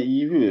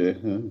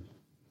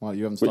 Well,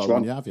 you haven't started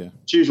one, have you?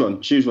 Choose one.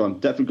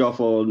 Deptford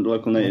Goth or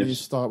Local Natives? You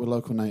start with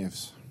Local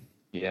Natives.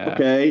 Yeah.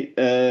 Okay.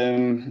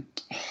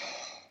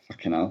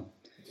 Fucking hell.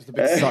 Just a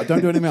big sigh.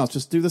 Don't do anything else.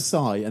 Just do the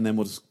sigh, and then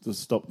we'll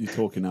just stop you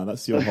talking now.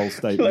 That's your whole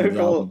statement of the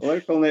album.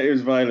 Local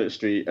Natives, Violet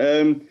Street.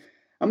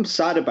 I'm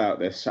sad about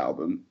this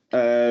album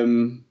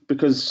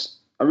because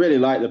I really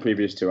like the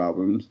previous two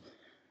albums,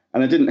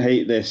 and I didn't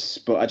hate this,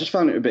 but I just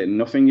found it a bit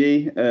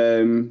nothingy.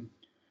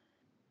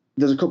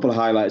 There's a couple of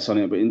highlights on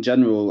it, but in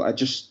general, I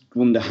just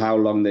wonder how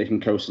long they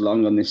can coast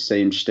along on this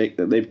same shtick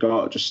that they've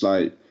got, just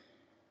like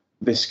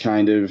this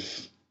kind of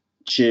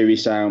cheery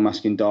sound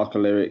masking darker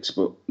lyrics,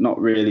 but not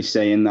really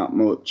saying that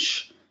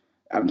much.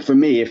 For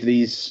me,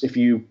 if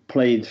you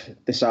played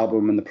this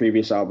album and the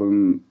previous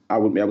album, I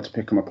wouldn't be able to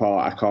pick them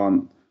apart. I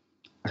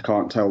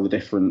can't tell the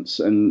difference.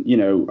 And,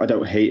 I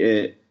don't hate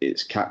it.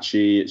 It's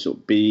catchy. It's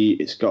upbeat.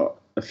 It's got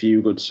a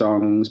few good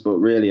songs, but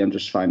really I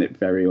just find it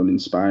very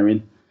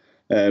uninspiring.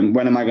 When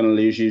Am I Gonna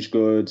Lose You's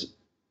good.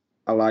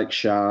 I like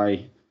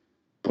Shy.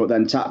 But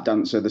then Tap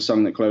Dancer, the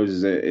song that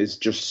closes it, is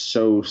just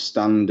so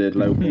standard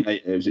Local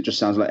Natives. It just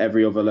sounds like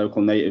every other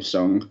Local Native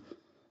song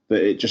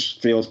that it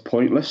just feels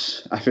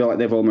pointless. I feel like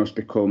they've almost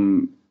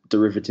become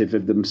derivative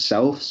of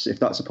themselves, if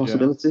that's a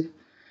possibility. Yeah.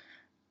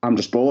 I'm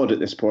just bored at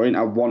this point.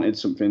 I wanted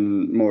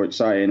something more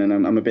exciting, and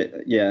I'm a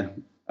bit,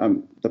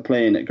 they're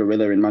playing at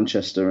Gorilla in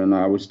Manchester, and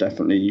I was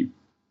definitely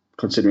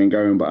considering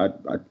going, but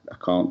I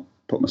can't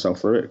put myself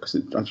through it because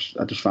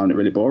I just found it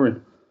really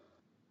boring.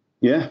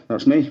 Yeah,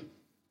 that's me.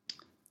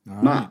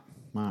 Right.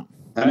 Matt.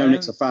 I know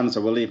Nick's a fan,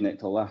 so we'll leave Nick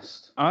till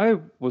last. I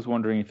was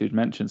wondering if you'd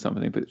mentioned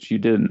something, but you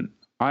didn't.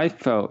 I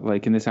felt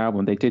like in this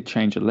album they did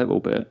change a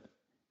little bit,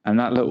 and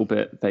that little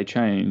bit they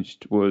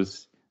changed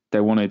was they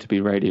wanted to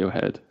be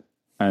Radiohead,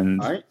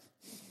 and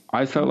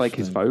I felt like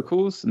his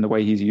vocals and the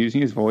way he's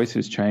using his voice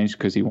has changed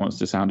because he wants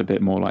to sound a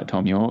bit more like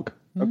Tom York.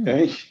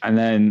 Okay, and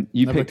then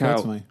you picked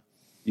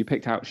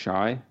out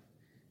Shy.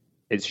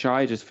 It's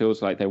Shy just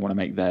feels like they want to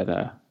make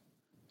there.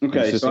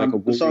 Okay, so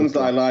like the songs that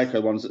I like are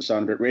ones that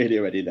sound a bit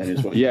Radioheady then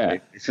is what yeah,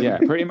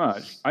 pretty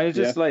much. I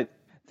just like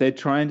they're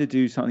trying to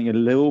do something a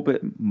little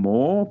bit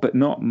more, but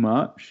not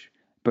much.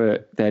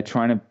 But they're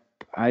trying to,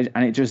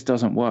 and it just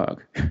doesn't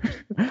work.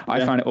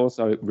 I find it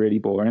also really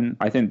boring.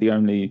 I think the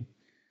only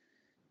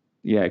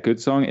good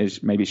song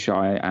is maybe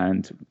Shy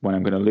and When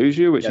I'm Gonna Lose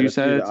You, which you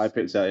said. I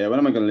picked out, When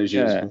Am I Gonna Lose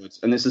You is good.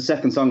 And it's the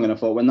second song, and I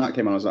thought when that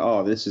came on, I was like,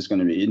 oh, this is going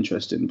to be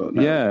interesting, but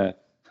no. Yeah.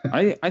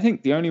 I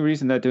think the only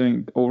reason they're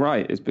doing all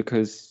right is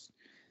because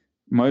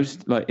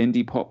most like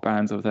indie pop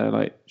bands of their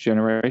like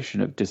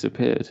generation have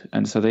disappeared,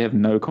 and so they have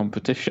no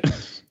competition,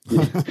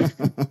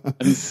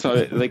 and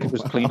so they can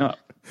just clean up.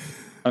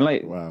 And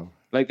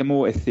like the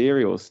more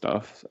ethereal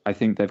stuff, I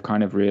think they've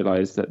kind of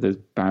realized that there's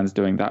bands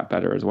doing that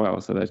better as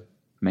well. So they're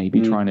maybe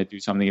trying to do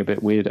something a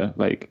bit weirder,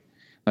 like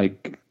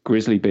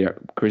Grizzly Bear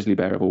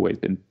have always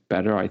been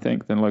better, I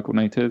think, than Local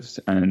Natives,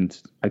 and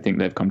I think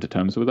they've come to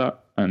terms with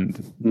that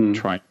and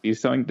trying to do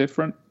something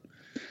different.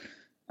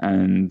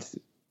 And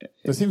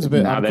there seems a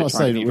bit. I've got to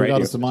say,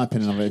 regardless of my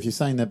opinion of it, if you're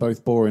saying they're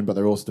both boring but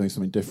they're also doing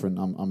something different,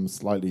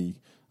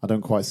 I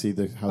don't quite see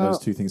how those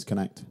two things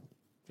connect.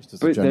 Just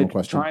as a general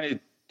question, trying to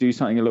do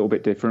something a little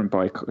bit different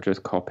by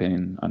just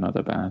copying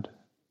another band.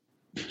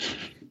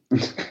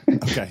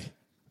 Okay.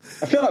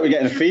 I feel like we're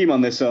getting a theme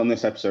on this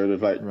episode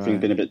of things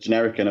being a bit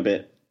generic and a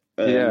bit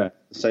the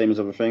same as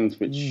other things,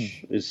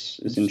 which is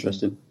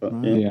interesting. But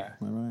All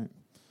right.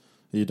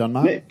 Are you done,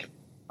 Matt? Nick?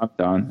 I'm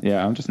done.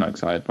 Yeah, I'm just not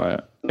excited by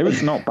it. It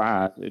was not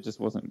bad. It just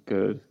wasn't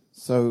good.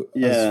 So,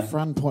 as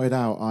Fran pointed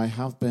out, I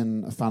have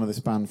been a fan of this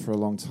band for a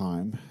long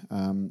time.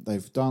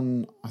 They've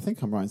done, I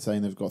think I'm right in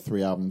saying they've got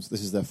 3 albums.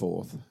 This is their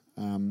 4th.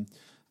 I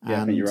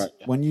think you're right.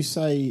 Yeah. When you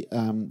say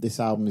this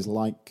album is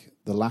like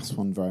the last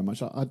one very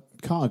much, I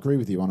can't agree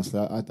with you, honestly.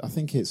 I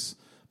think it's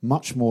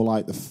much more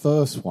like the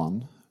first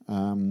one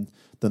than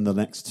the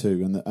next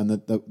two. And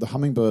the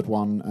Hummingbird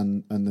one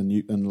and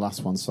the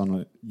last one,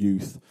 Sunlit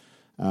Youth,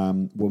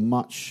 were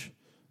much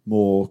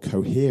more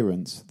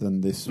coherent than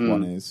this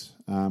one is.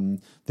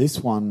 This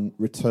one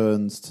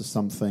returns to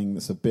something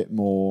that's a bit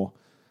more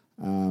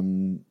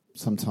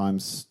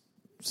sometimes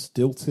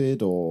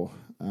stilted or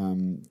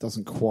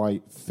doesn't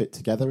quite fit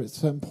together at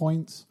certain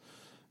points.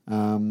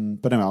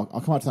 But anyway,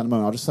 I'll come back to that in a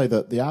moment. I'll just say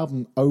that the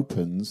album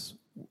opens,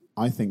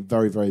 I think,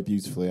 very, very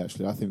beautifully,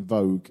 actually. I think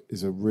Vogue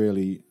is a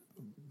really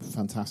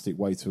fantastic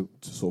way to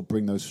sort of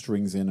bring those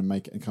strings in and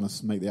make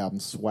the album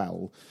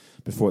swell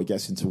before it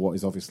gets into what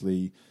is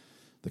obviously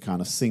the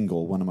kind of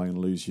single, When Am I Going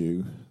to Lose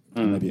You?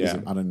 Maybe it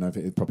isn't. I don't know if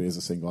it probably is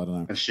a single. I don't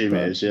know. I assume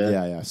it is, yeah.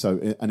 Yeah.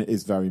 So, and it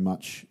is very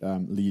much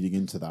leading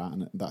into that,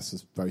 and that's a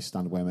very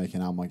standard way of making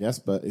an album, I guess.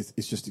 But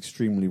it's just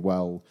extremely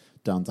well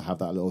done to have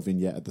that little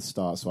vignette at the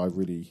start. So I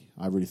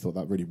really thought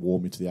that really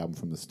warmed me to the album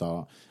from the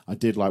start. I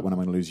did like When I'm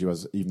Going to Lose You,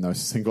 even though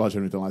it's a single. I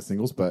generally don't like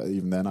singles, but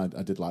even then, I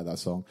did like that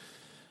song.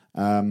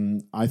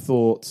 I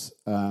thought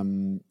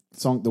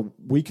the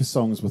weaker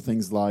songs were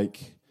things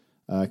like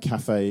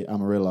Cafe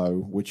Amarillo,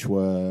 which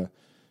were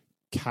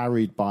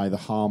carried by the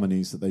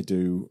harmonies that they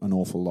do an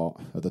awful lot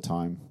at the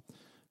time.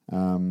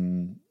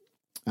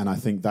 I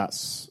think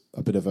that's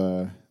a bit of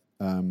a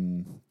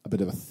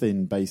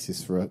thin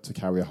basis to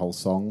carry a whole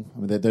song. I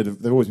mean,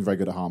 they've always been very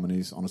good at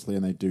harmonies, honestly,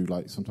 and they do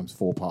like sometimes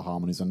 4-part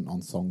harmonies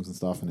on songs and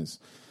stuff, and it's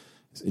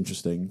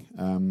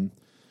interesting.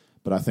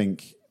 But I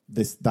think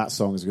that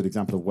song is a good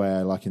example of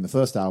where, like in the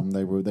first album,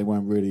 they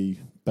weren't really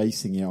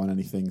basing it on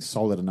anything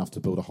solid enough to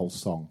build a whole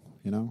song,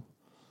 you know.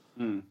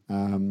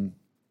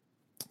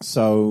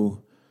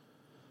 So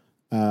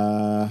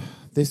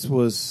this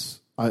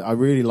was I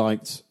really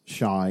liked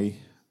Shy,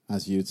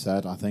 as you had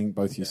said. I think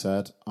both you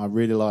said. I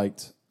really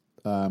liked.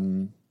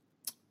 I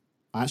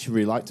actually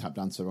really liked Tap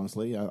Dancer.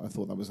 Honestly, I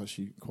thought that was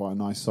actually quite a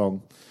nice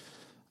song.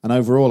 And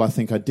overall, I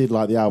think I did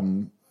like the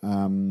album.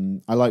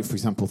 I like, for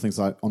example, things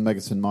like On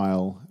Megaton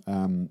Mile,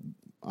 and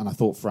I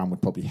thought Fran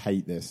would probably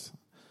hate this,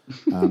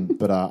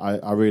 but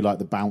I really like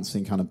the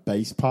bouncing kind of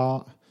bass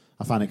part.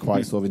 I found it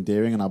quite sort of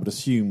endearing, and I would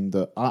assume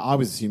that I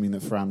was assuming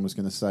that Fran was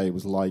going to say it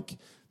was like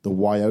the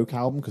Wye Oak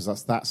album, because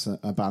that's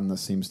a band that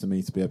seems to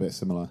me to be a bit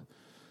similar.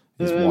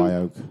 Is Wye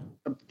Oak?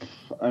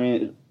 I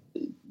mean,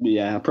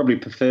 yeah, I probably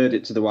preferred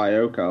it to the Wye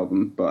Oak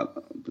album, but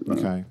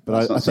okay,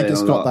 but I think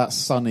it's got that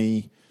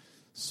sunny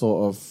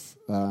sort of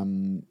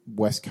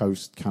West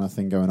Coast kind of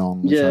thing going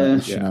on. Which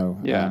you know,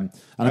 and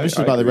I'm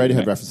interested about the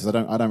Radiohead references. I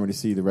don't really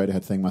see the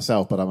Radiohead thing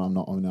myself, but I'm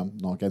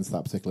not against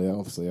that particularly.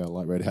 Obviously, I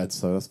like Radiohead,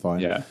 so that's fine.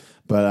 Yeah,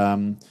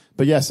 but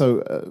yeah.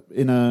 So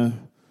in a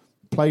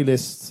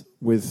playlist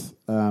with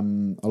a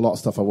lot of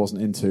stuff I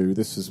wasn't into,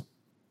 this is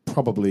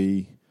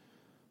probably,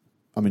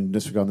 I mean,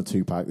 disregarding the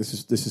 2-pack, this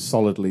is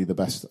solidly the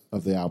best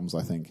of the albums,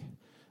 I think.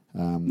 For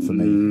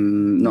me,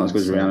 not as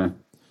good as Rihanna.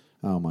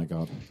 Oh my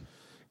god.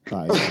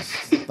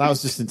 That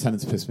was just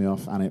intended to piss me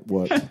off, and it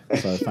worked.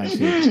 So thank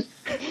you.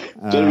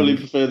 Generally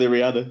prefer the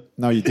Rihanna.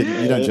 No, you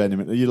didn't. You don't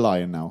genuinely. You're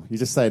lying now. You're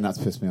just saying that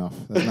to piss me off.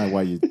 There's no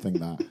way you'd think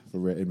that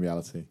in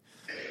reality.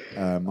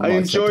 I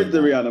enjoyed the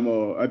Rihanna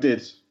more. I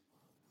did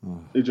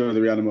enjoy the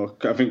Rihanna more.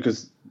 I think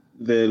because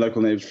the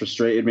Local Natives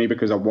frustrated me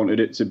because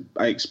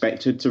I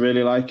expected to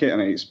really like it,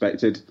 and I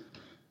expected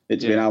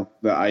it to be an album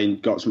that I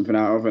got something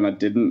out of, and I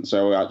didn't.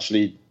 So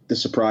actually, the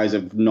surprise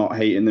of not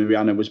hating the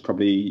Rihanna was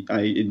probably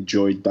I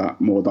enjoyed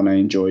that more than I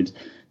enjoyed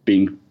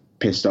being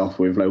pissed off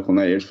with Local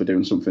Natives for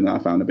doing something that I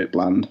found a bit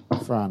bland.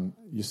 Fran,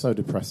 you're so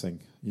depressing.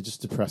 You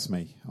just depress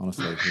me,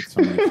 honestly, with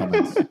some of your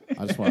comments.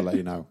 I just want to let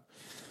you know.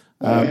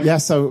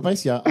 So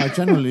basically, I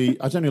generally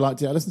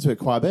liked it. I listened to it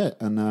quite a bit,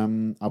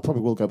 and I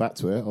probably will go back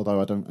to it,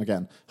 although I don't.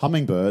 Again,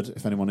 Hummingbird,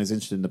 if anyone is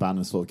interested in the band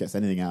and sort of gets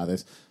anything out of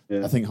this,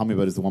 I think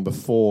Hummingbird is the one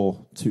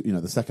before,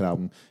 the second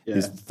album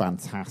is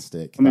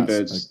fantastic.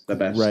 Hummingbirds the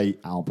best. Great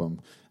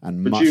album,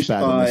 and produced much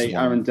better by than this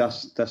one. Aaron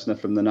Dessner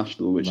from The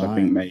National, which I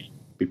think may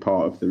be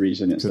part of the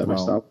reason it's the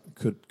best album.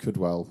 Could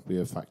well be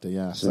a factor,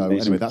 yeah. So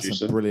anyway,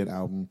 that's a brilliant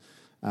album.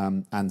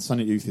 And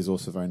Sonic Youth is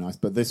also very nice,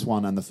 but this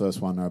one and the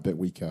first one are a bit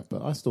weaker,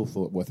 but I still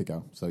thought worth a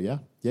go. So yeah.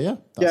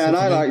 And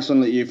I like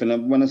Sonic Youth,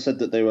 and when I said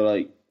that they were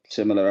like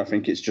similar, I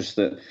think it's just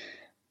that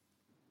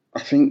I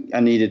think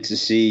I needed to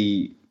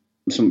see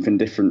something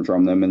different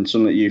from them, and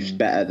Sonic Youth's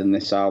better than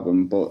this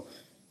album, but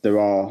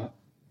there's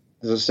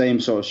the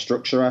same sort of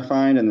structure I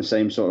find, and the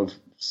same sort of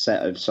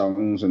set of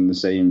songs, and the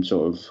same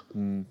sort of.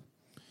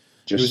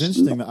 It was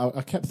interesting that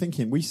I kept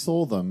thinking we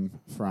saw them,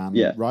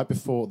 Fran, right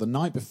before the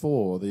night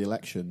before the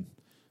election.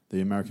 The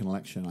American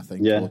election, I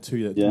think, or 1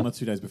 or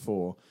 2 days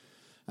before.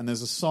 And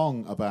there's a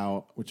song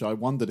about, which I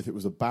wondered if it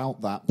was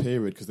about that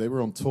period, because they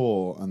were on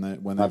tour and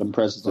when Madam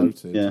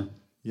President voted.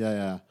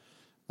 Yeah.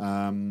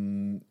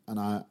 And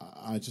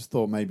I just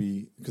thought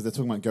maybe, because they're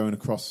talking about going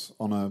across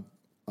on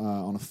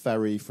a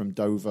ferry from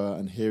Dover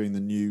and hearing the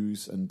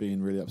news and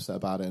being really upset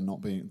about it and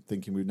not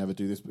thinking we'd never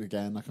do this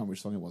again. I can't remember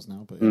which song it was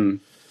now, but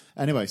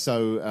anyway,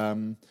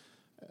 so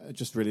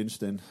just really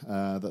interesting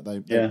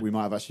that we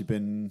might have actually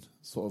been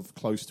sort of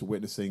close to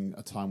witnessing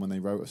a time when they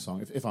wrote a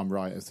song, if I'm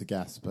right as to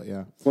guess, but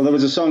yeah. Well, there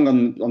was a song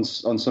on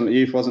Sonic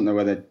Youth, wasn't there,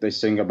 where they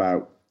sing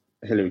about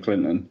Hillary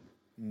Clinton.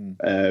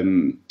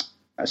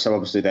 So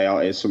obviously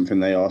it's something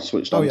they are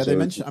switched on. Oh yeah, they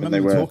mentioned. I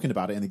remember them talking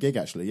about it in the gig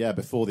actually. Yeah,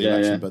 before the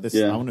election. But this,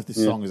 I wonder if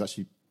this song has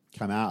actually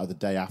come out of the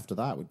day after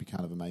that. Would be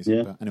kind of amazing.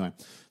 Yeah. But anyway,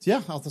 so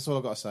that's all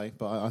I've got to say.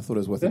 But I thought it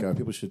was worth a go.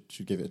 People should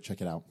check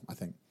it out, I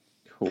think.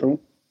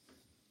 Cool.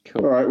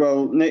 All right.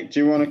 Well, Nick, do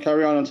you want to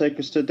carry on and take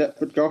us to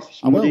Deptford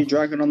Goth's Muddy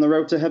Dragon on the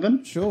Road to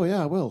Heaven? Sure.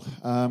 Yeah, I will.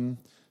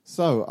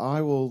 So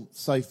I will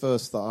say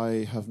first that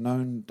I have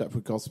known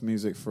Deptford Goth's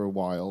music for a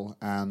while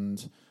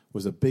and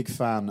was a big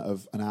fan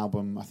of an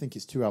album. I think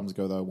it's 2 albums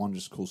ago though. One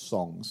just called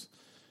Songs.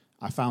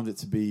 I found it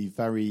to be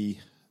very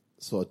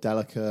sort of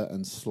delicate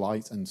and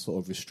slight and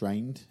sort of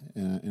restrained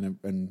in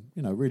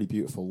a really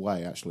beautiful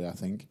way. Actually, I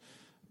think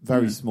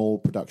very small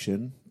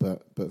production,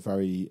 but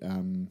very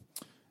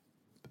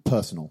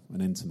personal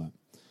and intimate.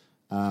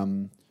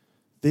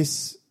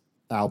 This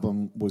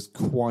album was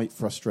quite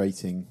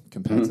frustrating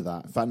compared to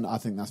that. In fact, I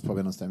think that's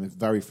probably an understatement. It's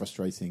very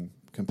frustrating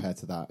compared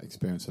to that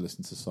experience of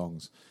listening to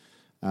Songs.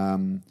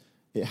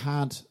 It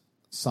had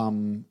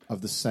some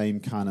of the same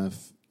kind of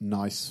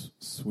nice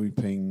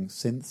swooping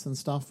synths and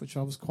stuff, which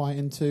I was quite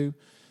into,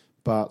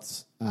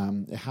 but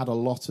it had a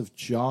lot of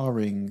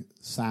jarring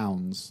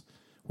sounds,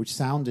 which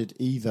sounded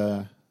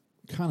either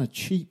kind of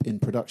cheap in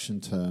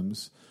production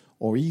terms,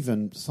 or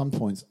even some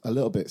points a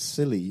little bit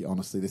silly.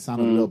 Honestly, they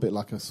sounded a little bit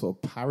like a sort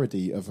of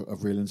parody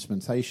of real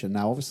instrumentation.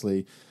 Now,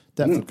 obviously,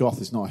 Deptford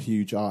Goth is not a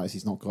huge artist.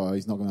 He's not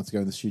going to have to go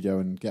in the studio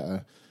and get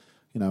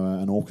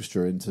an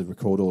orchestra in to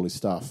record all his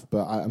stuff.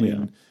 But I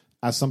mean,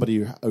 as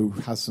somebody who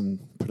has some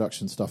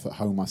production stuff at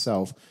home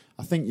myself,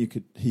 I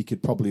think he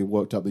could probably have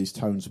worked up these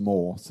tones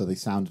more so they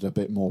sounded a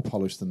bit more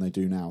polished than they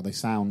do now. They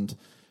sound,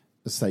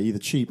 let's say, either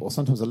cheap or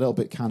sometimes a little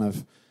bit kind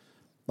of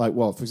like,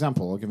 well, for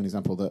example, I'll give an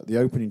example. The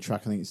opening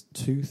track, I think it's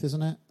Tooth,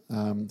 isn't it?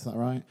 Is that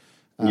right?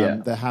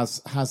 There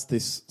has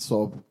this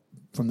sort of,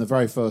 from the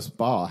very first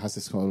bar, has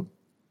this kind of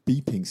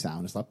beeping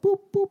sound. It's like boop,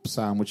 boop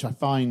sound, which I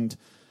find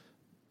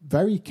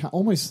very,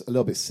 almost a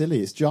little bit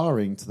silly. It's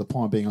jarring to the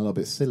point of being a little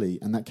bit silly,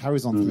 and that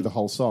carries on through the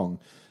whole song.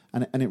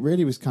 And it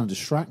really was kind of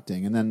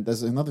distracting. And then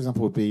there's another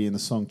example would be in the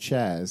song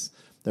Chairs.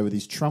 There were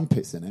these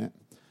trumpets in it.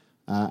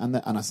 And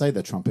I say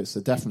they're trumpets,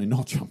 they're definitely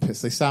not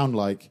trumpets. They sound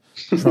like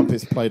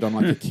trumpets played on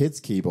like a kid's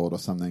keyboard or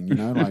something,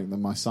 like that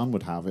my son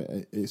would have.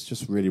 It's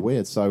just really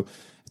weird. So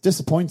it's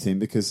disappointing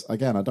because,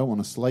 again, I don't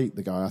want to slate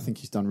the guy. I think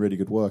he's done really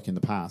good work in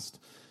the past.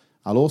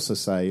 I'll also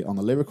say on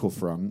the lyrical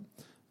front,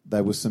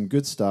 there was some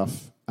good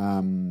stuff,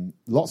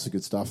 lots of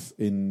good stuff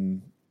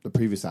in the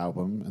previous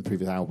album and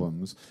previous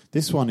albums.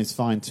 This one is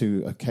fine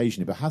too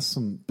occasionally, but has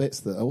some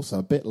bits that are also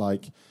a bit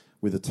like,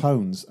 with the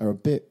tones, are a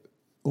bit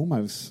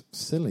almost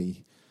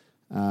silly.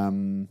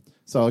 So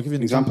I'll give you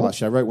an example.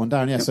 Actually, I wrote one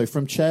down. Yeah. Yep. So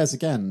from Chairs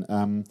again,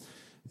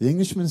 the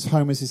Englishman's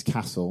home is his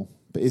castle,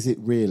 but is it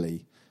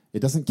really? It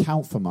doesn't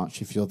count for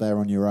much if you're there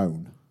on your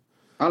own.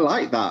 I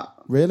like that.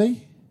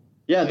 Really?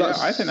 Yeah,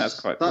 I think that's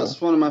quite. That's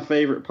cool. One of my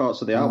favourite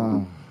parts of the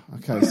album.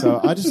 Okay, so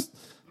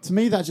to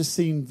me that just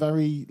seemed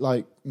very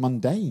like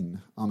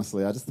mundane.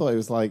 Honestly, I just thought it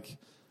was like,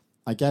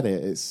 I get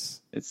it.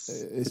 It's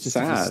just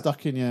sad.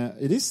 Stuck in your.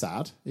 It is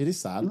sad.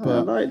 No, but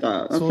I like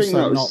that. It's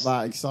also not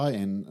that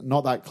exciting,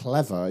 not that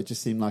clever. It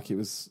just seemed like it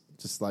was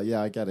just like,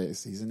 yeah, I get it.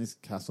 He's in his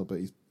castle, but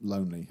he's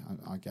lonely.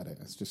 I get it.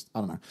 It's just, I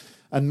don't know.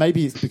 And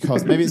maybe it's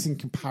because it's in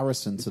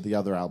comparison to the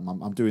other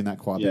album. I'm doing that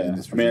quite a bit in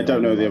this review. I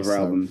don't know the other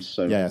albums.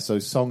 So. Yeah, so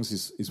Songs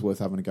is worth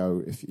having a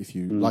go. If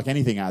you like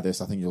anything out of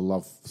this, I think you'll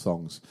love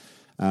Songs.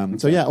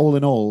 So yeah, all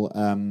in all,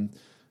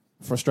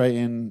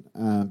 frustrating,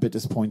 a bit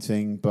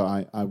disappointing,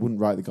 but I wouldn't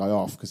write the guy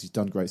off because he's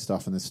done great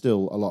stuff and there's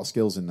still a lot of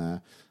skills in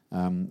there.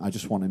 I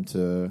just want him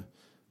to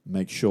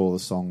make sure the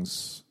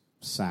songs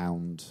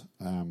sound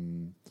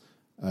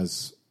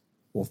as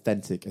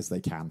authentic as they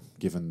can,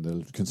 given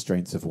the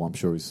constraints of what I'm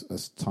sure is a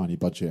tiny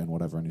budget and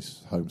whatever in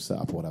his home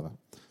setup or whatever.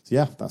 So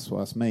yeah,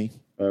 that's me.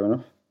 Fair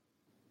enough.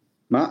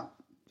 Matt?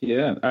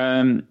 Yeah.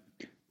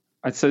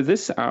 So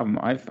this album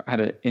I've had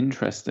an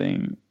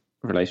interesting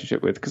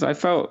relationship with, because I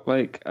felt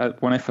like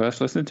when I first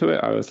listened to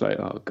it, I was like,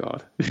 oh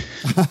God.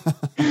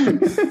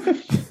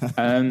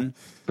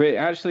 But it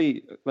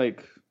actually,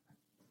 like,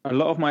 a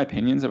lot of my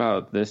opinions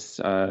about this,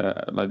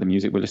 like the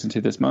music we listened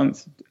to this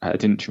month,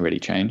 didn't really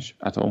change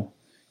at all.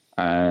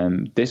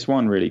 This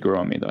one really grew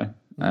on me though.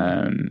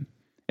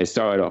 It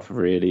started off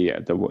really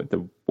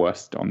the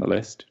worst on the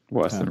list,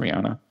 worse than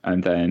Rihanna,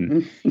 and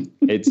then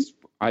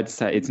I'd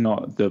say it's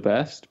not the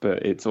best,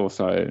 but it's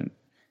also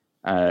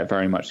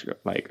very much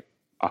like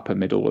upper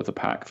middle of the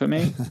pack for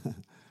me.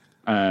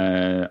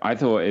 I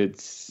thought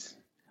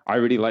I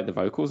really like the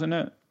vocals in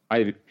it.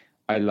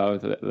 I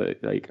love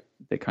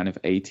the kind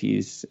of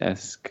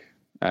 80s-esque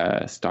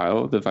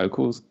style the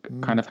vocals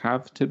kind of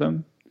have to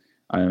them.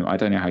 I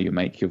don't know how you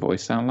make your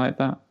voice sound like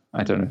that.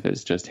 I don't know if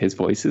it's just his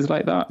voice is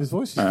like that. His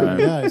voice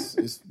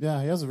is he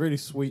has a really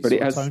sweet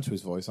sort of tone to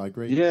his voice. I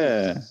agree.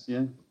 Yeah.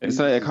 It's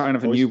like a kind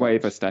of a new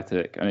wave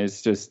aesthetic, and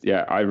it's just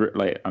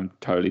I'm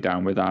totally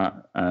down with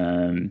that.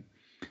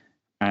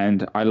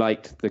 And I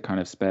liked the kind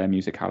of spare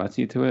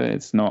musicality to it.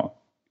 It's not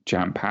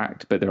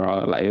jam-packed, but there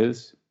are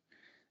layers.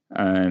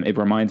 It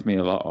reminds me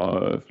a lot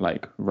of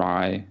like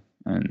Rai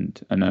and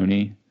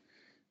Anoni.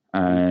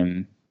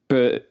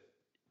 But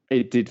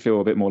it did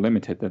feel a bit more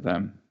limited than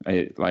them.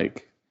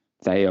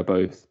 They are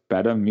both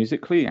better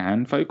musically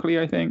and vocally,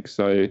 I think.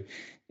 So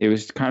it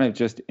was kind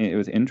of it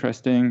was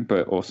interesting,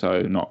 but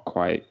also not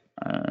quite,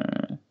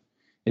 it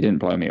didn't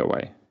blow me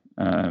away.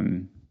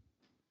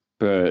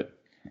 But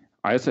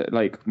I also,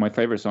 like, my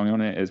favorite song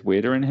on it is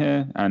Weirder in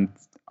Here, and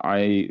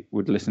I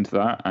would listen to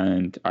that,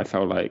 and I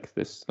felt like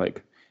this,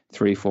 like,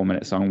 3-4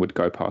 minute song would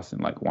go past in,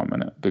 like, 1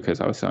 minute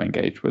because I was so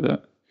engaged with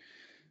it.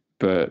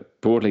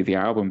 But broadly, the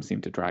album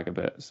seemed to drag a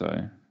bit,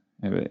 so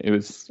it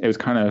was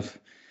kind of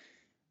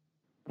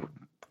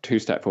 2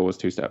 step forwards,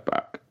 2 step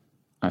back.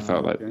 I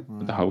felt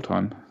the whole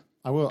time.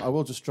 I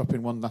will just drop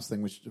in one last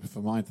thing, which is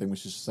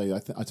to say I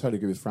totally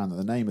agree with Fran that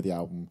the name of the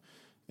album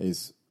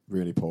is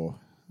really poor.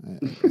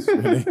 It's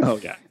really, it kind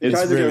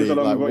of goes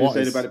along with what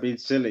you said about it being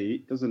silly,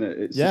 doesn't it?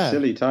 It's a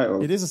silly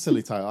title. It is a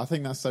silly title. I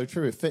think that's so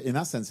true. It fit in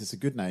that sense. It's a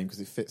good name because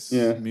it fits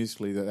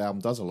musically. That the album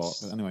does a lot.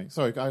 But anyway,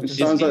 sorry, guys. It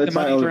sounds like the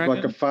title of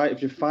like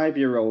if your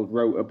 5-year-old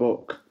wrote a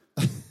book,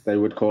 they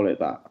would call it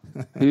that.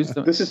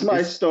 This is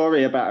my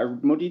story about a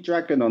muddy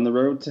dragon on the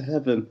road to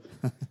heaven.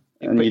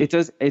 And but it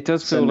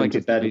does feel like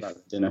it's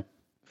dinner.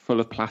 Full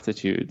of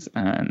platitudes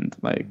and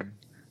like,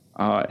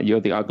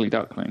 you're the ugly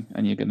duckling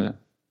and you're gonna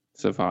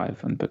survive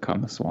and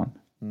become a swan.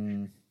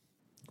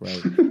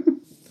 Great.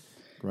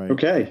 Great.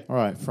 Okay. All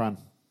right, Fran.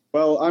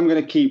 Well, I'm going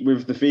to keep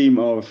with the theme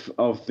of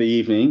the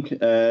evening.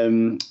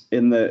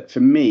 In that, for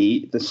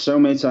me, there's so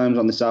many times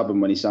on this album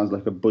when he sounds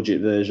like a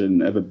budget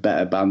version of a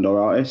better band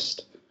or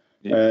artist.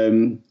 Yeah.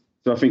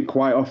 So I think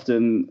quite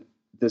often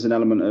there's an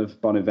element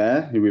of Bon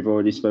Iver, who we've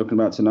already spoken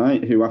about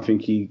tonight, who I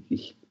think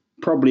he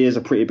probably is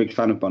a pretty big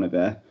fan of Bon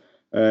Iver.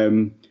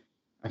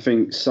 I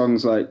think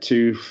songs like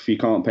Tooth, You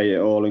Can't Pay It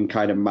All, and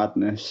Kind of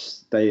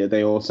Madness,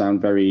 they all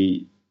sound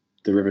very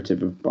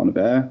derivative of Bon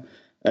Iver.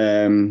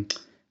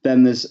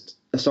 Then there's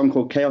a song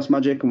called Chaos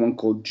Magic and one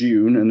called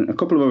June, and a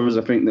couple of others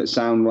I think that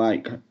sound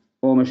like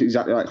almost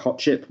exactly like Hot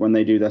Chip when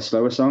they do their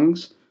slower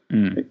songs,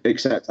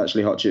 except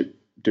actually Hot Chip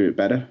do it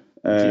better.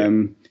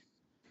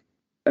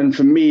 And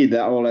for me,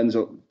 that all ends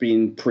up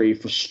being pretty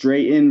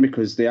frustrating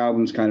because the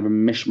album's kind of a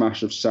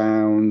mishmash of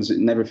sounds. It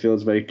never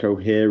feels very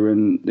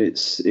coherent.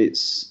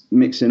 It's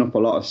mixing up a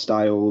lot of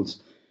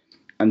styles,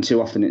 and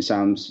too often it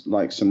sounds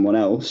like someone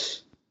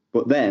else.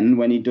 But then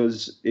when he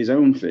does his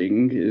own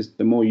thing, is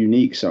the more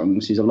unique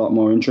songs, he's a lot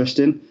more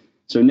interesting.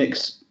 So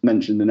Nick's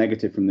mentioned the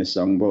negative from this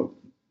song, but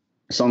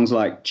songs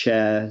like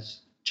Chairs,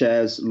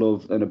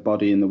 Love, and A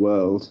Body in the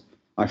World,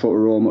 I thought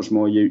were all much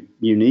more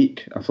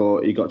unique. I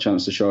thought he got a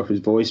chance to show off his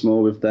voice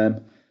more with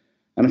them.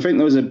 And I think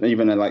there was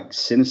even a like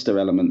sinister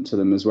element to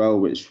them as well,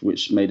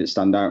 which made it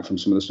stand out from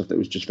some of the stuff that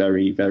was just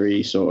very,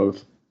 very sort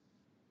of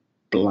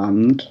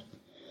bland.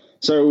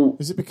 So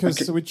is it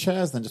because so with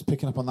Chairs then, just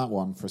picking up on that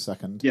one for a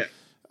second? Yeah.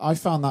 I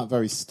found that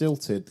very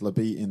stilted, the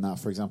beat in that,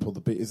 for example.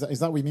 The beat is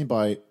that what you mean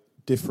by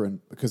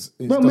different? Because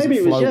it doesn't maybe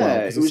it was, flow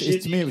well. It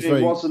was, to me, it was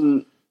very.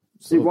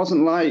 It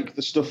wasn't like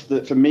the stuff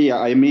that for me.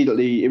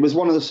 It was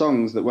one of the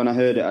songs that when I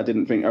heard it, I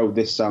didn't think, "Oh,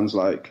 this sounds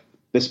like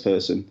this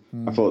person."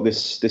 I thought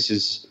this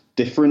is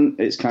different.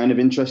 It's kind of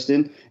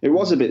interesting. It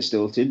was a bit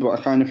stilted, but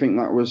I kind of think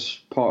that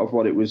was part of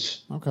what it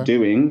was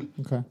doing.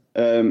 Okay.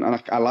 And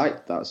I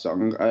liked that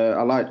song.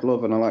 I liked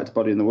Love and I liked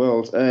Body in the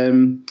World.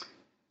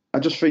 I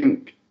just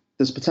think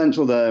there's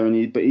potential there,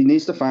 but he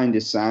needs to find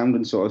his sound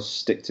and sort of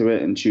stick to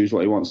it and choose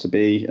what he wants to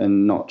be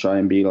and not try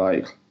and be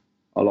like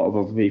a lot of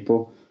other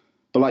people.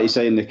 But like you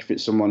say, Nick, if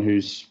it's someone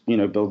who's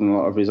building a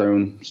lot of his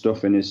own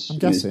stuff in his,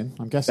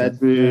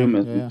 bedroom,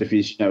 and if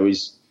he's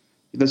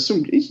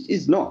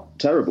he's not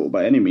terrible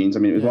by any means.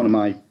 I mean, it was one of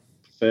my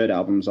third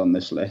albums on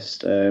this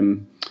list,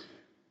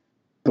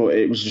 but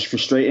it was just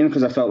frustrating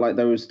because I felt like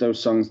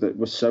those songs that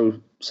were so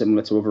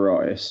similar to other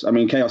artists. I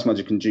mean, Chaos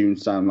Magic and June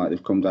sound like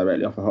they've come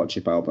directly off a Hot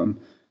Chip album.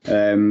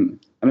 And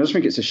I just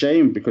think it's a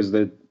shame because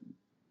there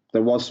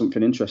was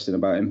something interesting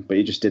about him, but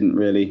he just didn't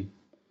really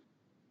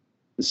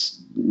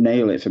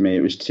nail it for me.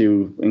 It was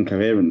too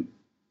incoherent.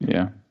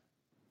 Yeah.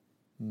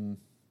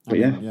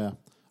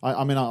 I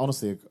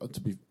honestly,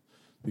 to be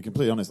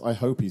completely honest, I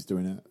hope he's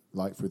doing it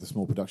like through the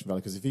small production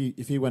value, because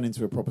if he went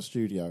into a proper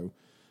studio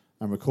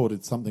and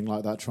recorded something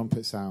like that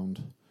trumpet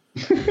sound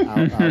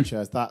out of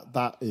Chairs,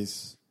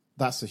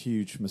 that's a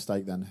huge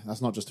mistake. Then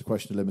that's not just a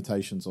question of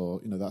limitations, or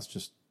that's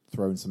just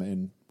throwing something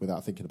in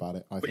without thinking about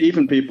it. I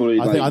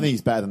think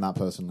he's better than that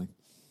personally.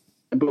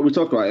 But we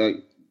talk about like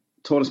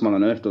Tallest Man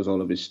on Earth does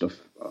all of his stuff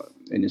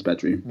in his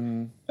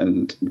bedroom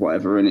and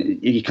whatever, and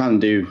you can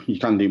do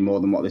more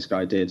than what this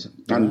guy did.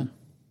 And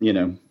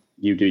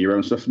you do your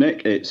own stuff,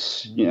 Nick.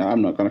 It's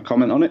I'm not going to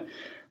comment on it,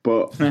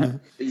 but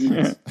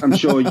I'm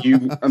sure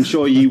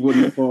you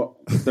wouldn't put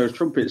those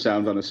trumpet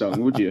sounds on a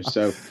song, would you?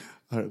 So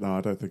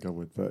I don't think I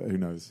would, but who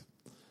knows?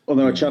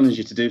 Although I challenge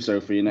you to do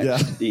so for your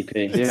next EP.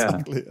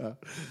 Exactly.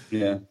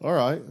 Yeah. All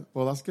right.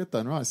 Well, that's good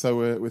then. Right. So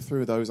we're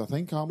through those, I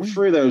think, aren't we? We're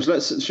through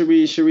those. Should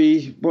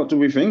we? What do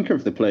we think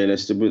of the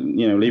playlist?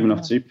 Leaving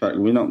off Tupac,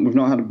 we've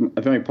not had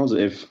a very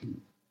positive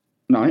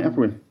night, have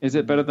we? Is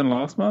it better than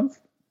last month?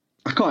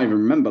 I can't even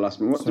remember last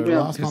month. What did we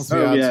have?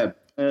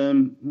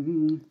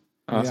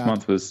 Last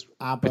month was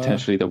ABBA,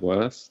 potentially the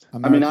worst.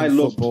 I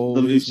loved the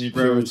Lucy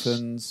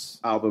Rose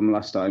album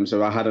last time,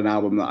 so I had an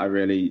album that I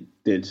really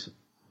did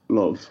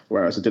love,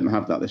 whereas I didn't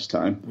have that this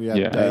time. We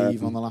had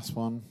Dave on the last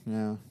one.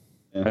 Yeah.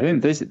 I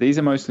think these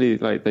are mostly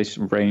like they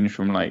range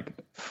from like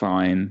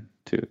fine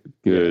to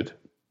good,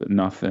 but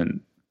nothing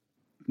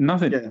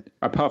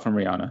apart from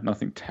Rihanna,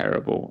 nothing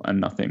terrible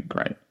and nothing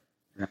great.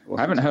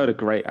 I haven't heard a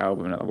great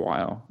album in a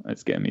while.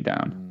 It's getting me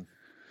down.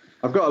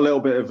 I've got a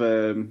little bit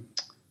of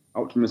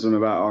optimism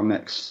about our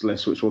next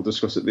list, which we'll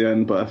discuss at the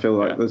end, but I feel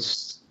like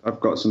I've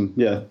got some,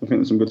 I think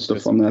there's some good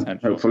stuff on there,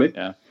 hopefully.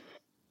 Yeah.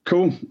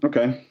 Cool.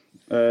 Okay.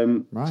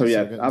 Right,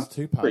 I'm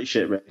pretty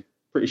shit, really.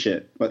 Pretty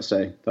shit, let's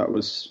say. That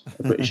was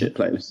a pretty shit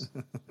playlist.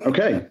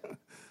 Okay.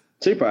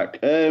 Tupac.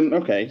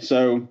 Okay,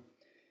 so,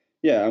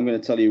 I'm going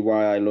to tell you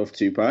why I love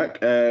Tupac.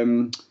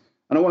 And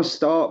I want to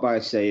start by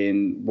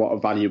saying what a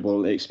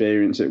valuable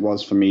experience it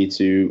was for me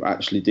to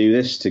actually do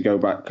this, to go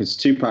back, because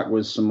Tupac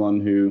was someone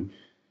who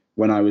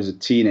when I was a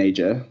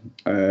teenager,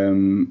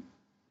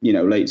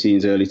 late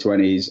teens, early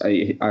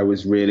 20s, I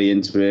was really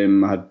into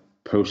him. I had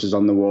posters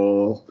on the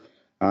wall.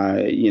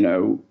 I,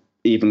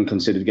 even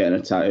considered getting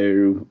a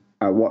tattoo.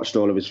 I watched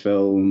all of his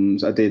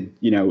films. I did,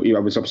 I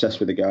was obsessed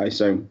with the guy.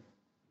 So,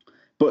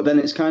 but then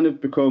it's kind of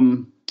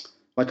become,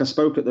 like I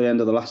spoke at the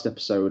end of the last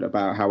episode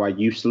about how I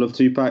used to love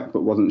Tupac,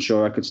 but wasn't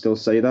sure I could still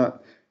say that.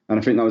 And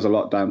I think that was a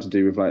lot down to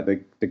do with like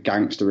the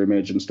gangster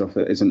image and stuff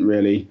that isn't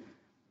really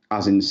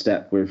as in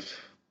step with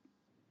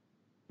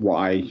what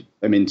I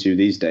am into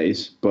these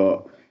days.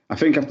 But I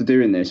think after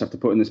doing this, after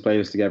putting this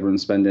playlist together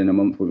and spending a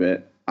month with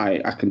it,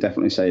 I can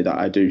definitely say that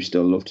I do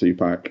still love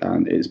Tupac,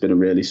 and it's been a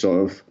really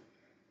sort of,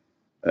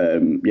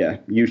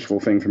 useful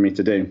thing for me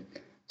to do.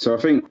 So I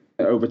think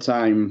over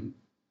time,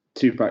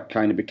 Tupac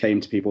kind of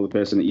became to people the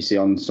person that you see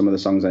on some of the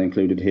songs I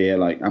included here,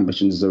 like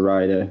Ambitions as a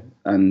Rider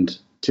and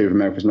Two of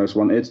America's Most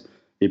Wanted.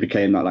 He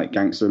became that like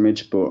gangster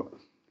image, but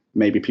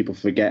maybe people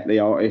forget the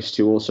artist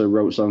who also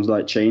wrote songs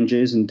like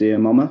Changes and Dear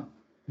Mama.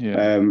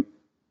 Yeah.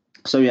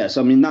 So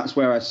I mean, that's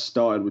where I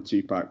started with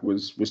Tupac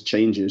was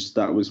Changes.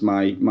 That was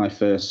my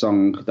first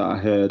song that I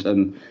heard.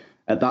 And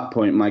at that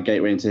point, my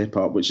gateway into hip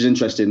hop, which is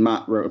interesting.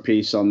 Matt wrote a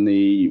piece on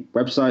the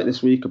website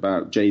this week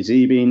about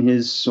Jay-Z being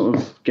his sort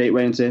of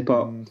gateway into hip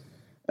hop.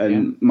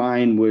 And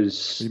mine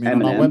was you mean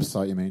Eminem. On our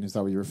website, you mean? Is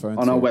that what you're referring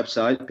to? On our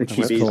website,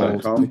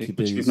 pickiebees.com,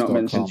 which we've not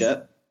mentioned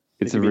yet.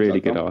 It's a really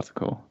good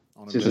article.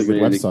 It's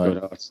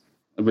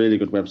a really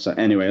good website.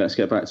 Anyway, let's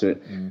get back to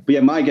it. But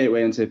yeah, my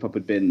gateway into hip hop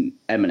had been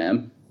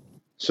Eminem.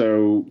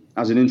 So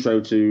as an intro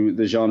to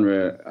the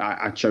genre,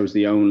 I chose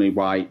the only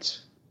white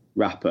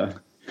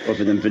rapper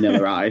other than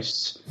Vanilla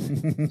Ice.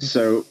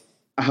 So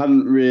I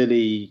hadn't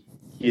really,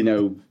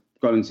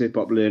 gone into hip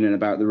hop learning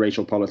about the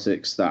racial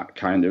politics that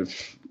kind of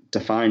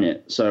define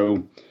it.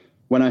 So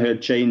when I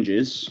heard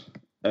Changes,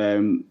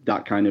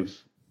 that kind of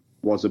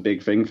was a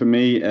big thing for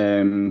me.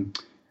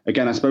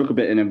 Again, I spoke a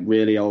bit in a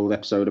really old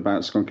episode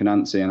about Skunk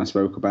Anansie, and I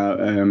spoke about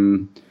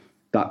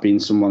that being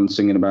someone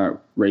singing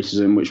about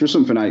racism, which was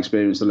something I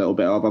experienced a little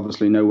bit of,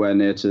 obviously nowhere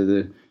near to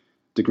the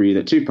degree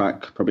that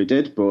Tupac probably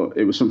did, but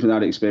it was something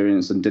I'd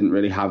experienced and didn't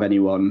really have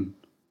anyone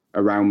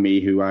around me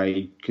who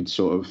I could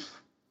sort of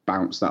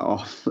bounce that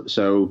off.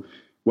 So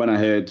when I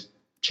heard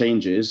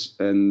Changes,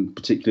 and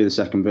particularly the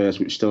second verse,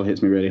 which still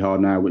hits me really hard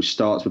now, which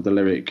starts with the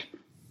lyric,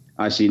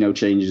 I see no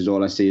changes,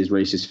 all I see is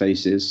racist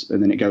faces.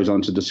 And then it goes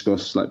on to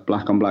discuss like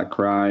black on black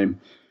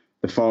crime,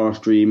 the far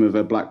off dream of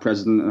a black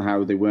president and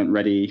how they weren't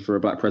ready for a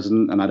black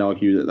president. And I'd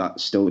argue that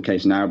that's still the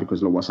case now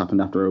because of what's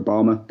happened after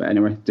Obama. But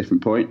anyway,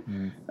 different point.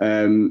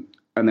 And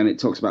then it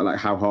talks about like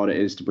how hard it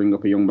is to bring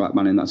up a young black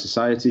man in that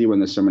society when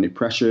there's so many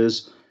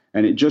pressures.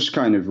 And it just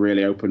kind of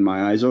really opened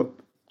my eyes up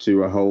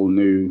to a whole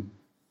new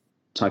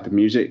type of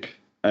music.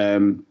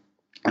 And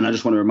I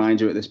just want to remind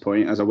you at this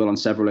point, as I will on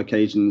several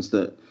occasions,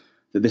 that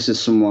this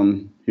is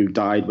someone who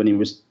died when he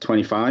was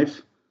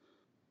 25.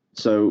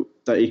 So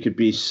that he could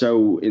be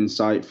so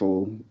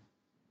insightful,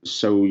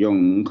 so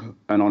young,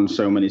 and on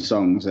so many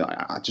songs,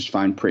 I just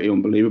find pretty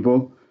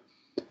unbelievable.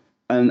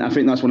 And I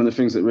think that's one of the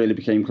things that really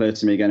became clear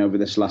to me again over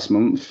this last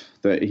month,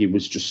 that he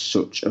was just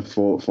such a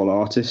thoughtful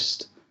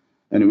artist.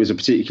 And it was a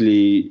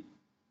particularly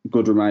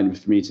good reminder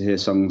for me to hear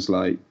songs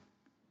like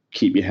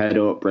Keep Your Head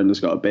Up, Brenda's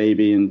Got a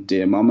Baby, and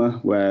Dear Mama,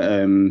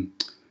 where,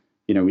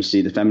 we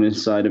see the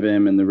feminist side of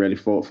him and the really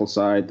thoughtful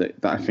side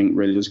that I think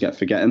really does get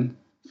forgotten.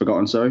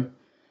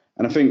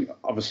 And I think,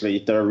 obviously,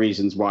 there are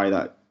reasons why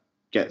that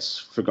gets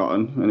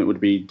forgotten, and it would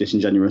be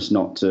disingenuous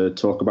not to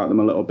talk about them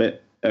a little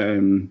bit.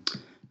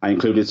 I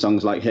included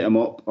songs like Hit 'Em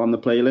Up on the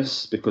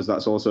playlist because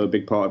that's also a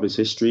big part of his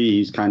history.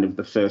 He's kind of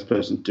the first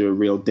person to do a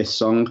real diss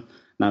song.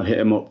 Now, Hit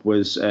 'Em Up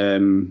was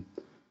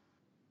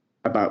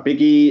about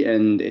Biggie,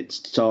 and it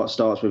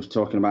starts with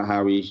talking about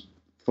how he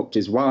fucked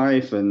his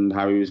wife and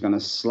how he was going to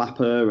slap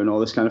her and all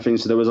this kind of thing.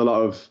 So there was a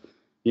lot of,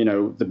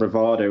 the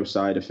bravado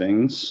side of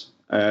things.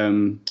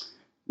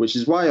 Which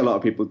is why a lot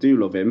of people do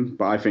love him.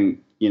 But I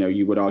think,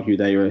 you would argue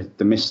they were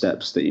the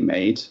missteps that he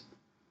made.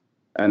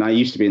 And I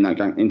used to be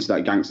into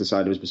that gangster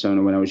side of his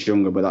persona when I was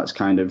younger, but that's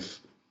kind of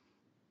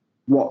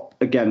what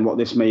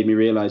this made me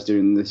realize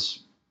doing this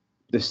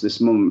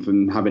month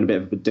and having a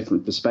bit of a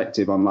different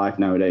perspective on life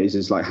nowadays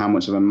is like how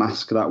much of a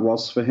mask that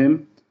was for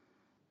him.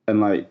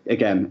 And like,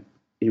 again,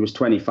 he was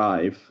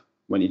 25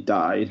 when he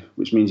died,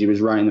 which means he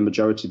was writing the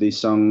majority of these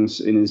songs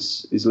in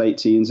his late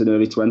teens and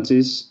early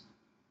 20s.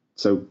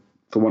 So,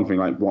 for one thing,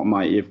 like what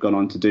might he have gone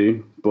on to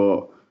do,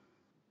 but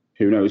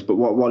who knows? But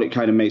what it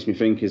kind of makes me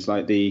think is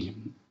like the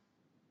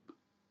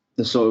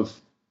sort of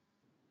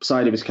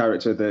side of his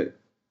character that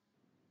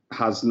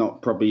has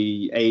not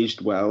probably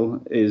aged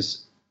well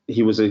is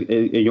he was a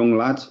young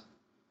lad.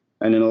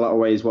 And in a lot of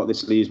ways, what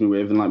this leaves me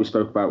with, and like we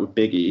spoke about with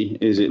Biggie,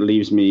 is it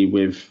leaves me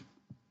with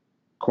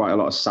quite a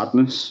lot of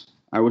sadness,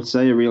 I would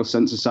say, a real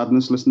sense of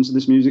sadness listening to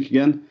this music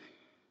again.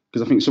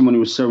 Because I think someone who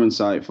was so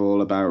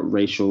insightful about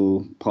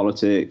racial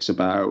politics,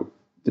 about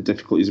the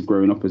difficulties of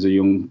growing up as a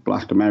young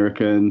black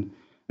American,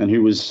 and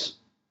who was,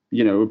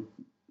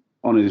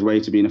 on his way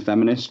to being a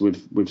feminist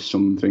with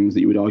some things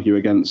that you would argue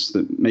against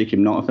that make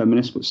him not a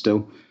feminist, but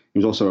still He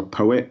was also a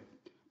poet.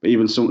 But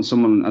even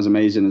someone as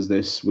amazing as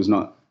this was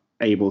not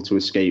able to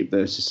escape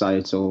the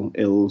societal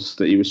ills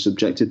that he was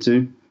subjected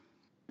to.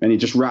 And he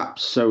just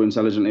raps so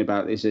intelligently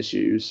about these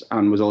issues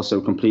and was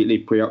also completely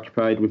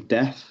preoccupied with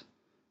death.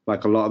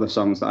 Like a lot of the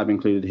songs that I've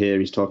included here,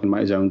 he's talking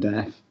about his own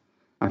death.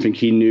 I think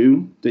he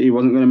knew that he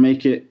wasn't going to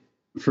make it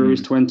through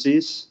his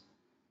 20s.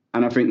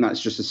 And I think that's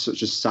just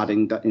such a sad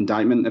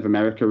indictment of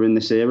America in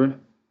this era.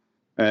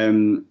 Now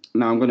I'm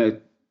going to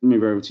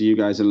move over to you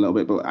guys in a little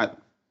bit, but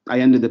I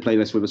ended the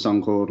playlist with a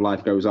song called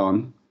Life Goes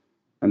On.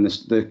 And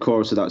the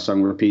chorus of that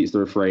song repeats the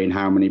refrain,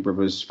 how many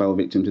brothers fell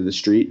victim to the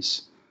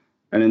streets.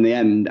 And in the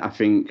end, I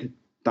think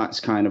that's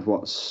kind of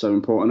what's so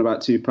important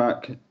about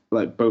Tupac.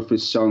 Like both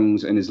his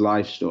songs and his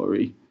life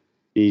story,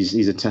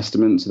 he's a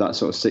testament to that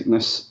sort of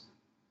sickness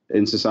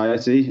in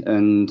society.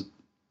 And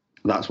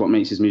that's what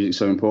makes his music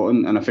so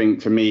important. And I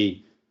think for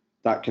me,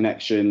 that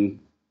connection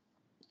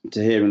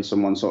to hearing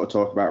someone sort of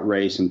talk about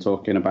race and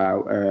talking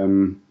about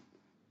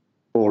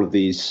all of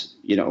these,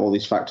 all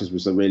these factors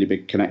was a really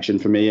big connection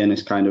for me. And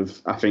it's kind of,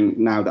 I think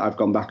now that I've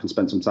gone back and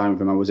spent some time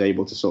with him, I was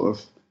able to sort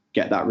of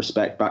get that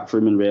respect back for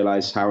him and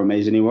realize how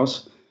amazing he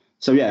was.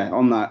 So yeah,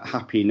 on that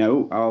happy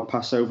note, I'll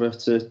pass over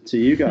to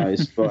you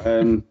guys. But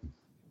who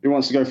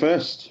wants to go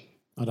first?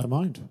 I don't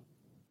mind.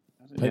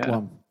 Pick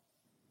one.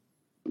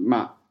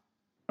 Matt.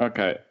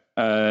 Okay.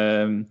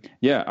 I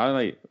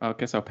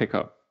guess I'll pick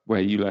up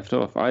where you left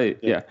off.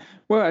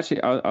 Well,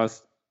 actually,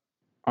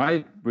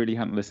 I really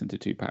hadn't listened to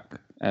Tupac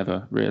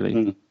ever,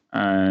 really.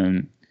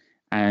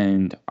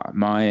 And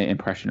my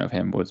impression of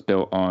him was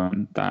built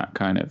on that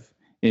kind of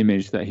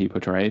image that he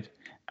portrayed,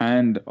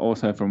 and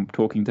also from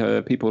talking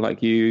to people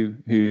like you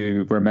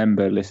who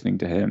remember listening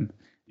to him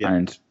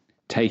and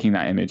taking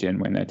that image in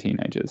when they're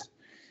teenagers.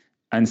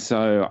 And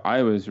so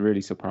I was really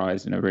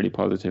surprised in a really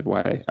positive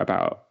way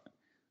about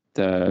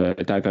the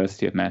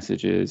diversity of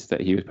messages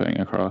that he was putting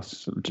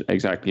across,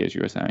 exactly as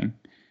you were saying.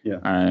 Yeah.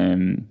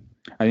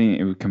 I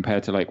think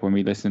compared to like when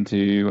we listened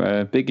to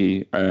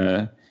Biggie,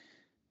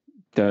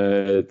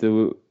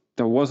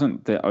 there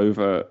wasn't the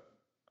overt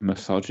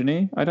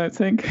misogyny, I don't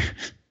think.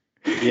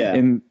 Yeah.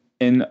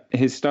 In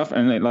his stuff,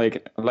 and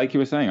like you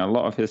were saying, a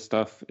lot of his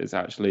stuff is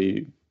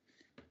actually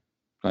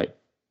like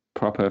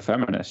proper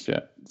feminist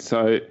shit.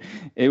 So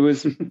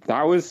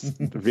that was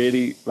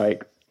really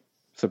like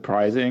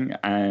surprising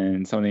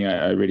and something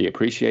I really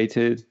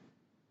appreciated.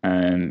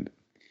 And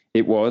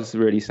it was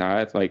really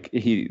sad. Like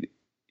he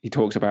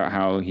talks about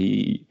how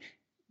he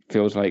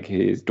feels like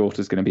his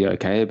daughter's going to be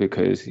okay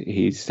because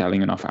he's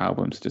selling enough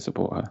albums to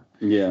support her.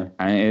 Yeah.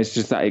 And it's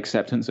just that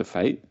acceptance of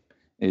fate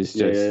is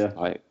just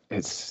like,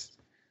 it's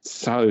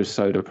so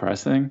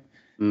depressing.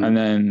 And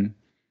then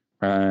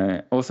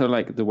also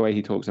like the way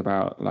he talks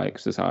about like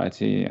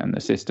society and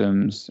the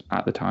systems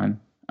at the time,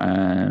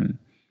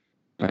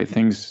 like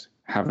things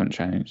haven't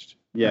changed.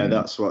 Yeah,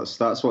 that's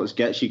what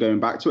gets you going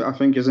back to it, I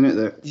think, isn't it?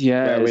 That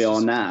where we are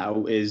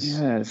now is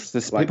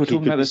it's like people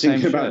talking about the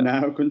same shit about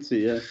now, couldn't he?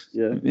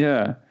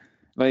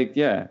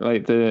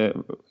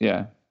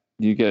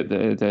 You get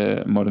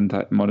the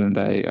modern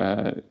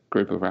day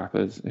group of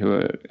rappers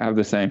who have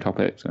the same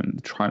topics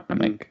and trying to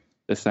make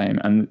the same,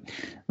 and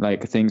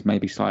like things may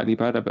be slightly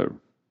better, but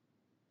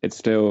it's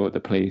still the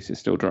police, it's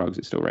still drugs,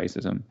 it's still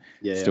racism,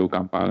 still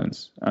gun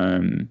violence,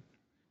 and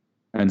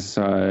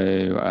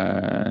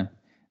so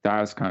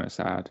that's kind of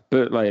sad.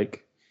 But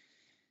like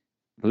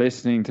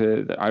listening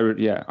to,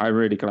 I'm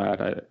really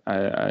glad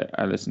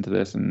I listened to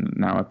this, and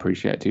now I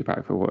appreciate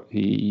Tupac for what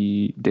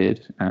he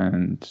did,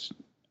 and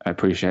I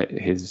appreciate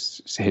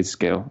his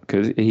skill,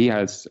 because he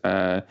has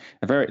a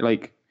very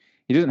like.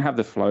 He doesn't have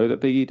the flow that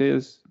Biggie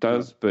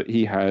does, but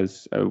he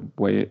has a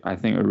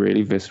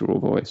really visceral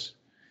voice,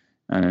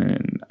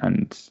 and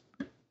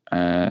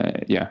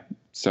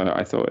so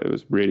I thought it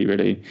was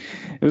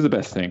it was the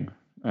best thing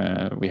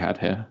we had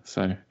here.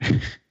 So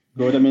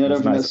good. I mean, I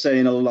don't think that's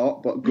saying a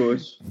lot, but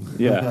good.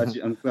 Yeah,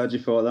 I'm glad you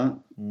thought that.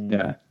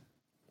 Yeah,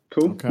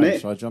 cool. Okay,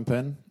 Nick? shall I jump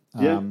in?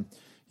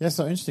 Yeah,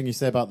 so interesting you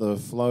say about the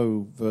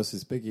flow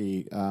versus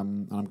Biggie,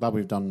 and I'm glad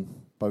we've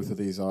done both of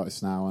these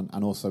artists now,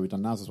 and also we've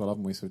done Nas as well,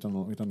 haven't we? So we've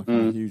done a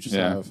kind of huge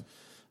set of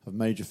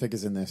major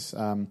figures in this,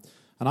 and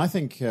I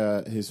think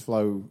his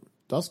flow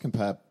does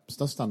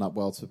stand up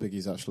well to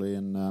Biggie's actually,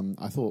 and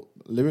I thought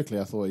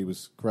lyrically he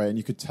was great, and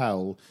you could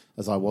tell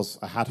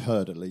I had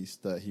heard at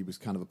least that he was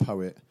kind of a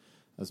poet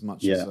as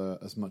much as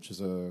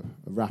a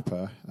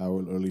rapper, or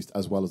at least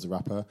as well as a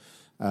rapper,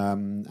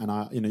 and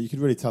you could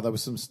really tell there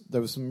was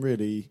some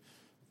really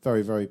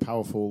very, very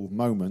powerful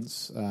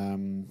moments.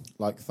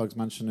 Like Thug's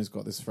Mansion has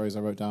got this phrase I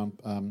wrote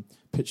down,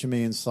 picture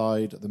me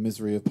inside the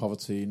misery of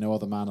poverty, no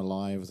other man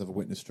alive has ever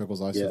witnessed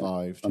struggles I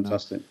survived.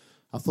 Fantastic.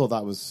 I thought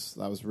that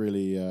was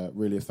really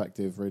really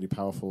effective, really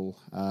powerful,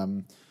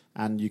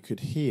 and you could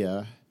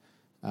hear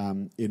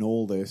in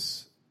all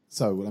this.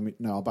 So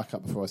I'll back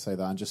up before I say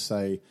that and just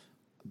say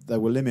there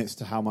were limits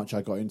to how much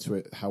I got into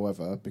it,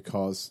 however,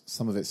 because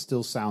some of it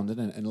still sounded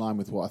in line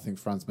with what I think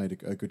Franz made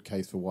a good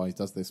case for why he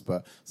does this,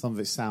 but some of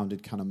it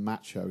sounded kind of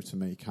macho to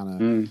me, kind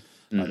of.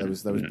 There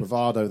was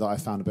bravado that I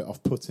found a bit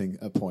off-putting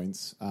at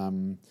points,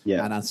 and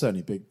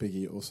certainly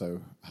Biggie also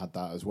had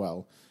that as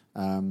well.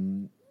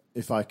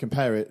 If I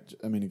compare it,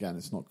 I mean, again,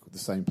 it's not the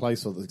same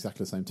place or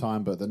exactly the same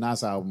time, but the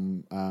Nas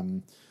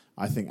album,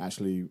 I think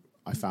actually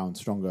I found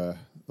stronger,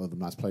 or the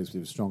Nas plays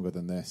was stronger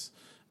than this.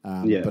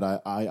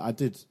 But I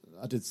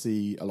did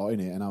see a lot in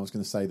it, and I was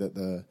going to say that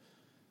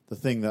the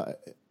thing that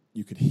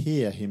you could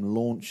hear him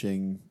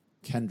launching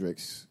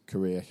Kendrick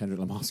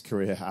Lamar's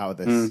career out of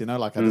this,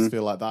 I just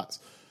feel like that's.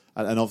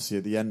 And obviously,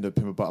 at the end of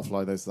Pimp a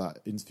Butterfly, there's that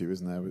interview,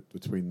 isn't there,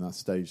 between that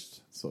staged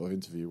sort of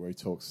interview where he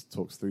talks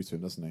through to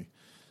him, doesn't he?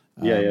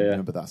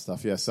 Remember that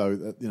stuff? Yeah.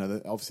 So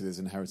obviously, there's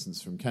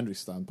inheritance from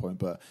Kendrick's standpoint,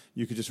 but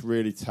you could just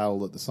really tell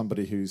that there's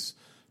somebody who's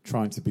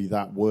trying to be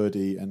that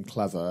wordy and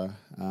clever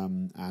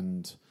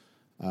and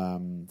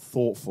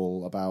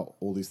thoughtful about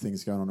all these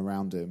things going on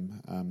around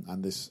him,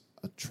 and this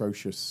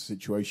atrocious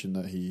situation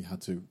that he had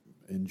to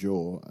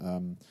endure.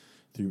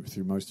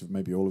 Through most of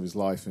maybe all of his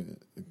life in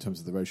terms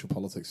of the racial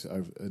politics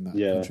in that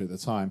country at the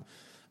time,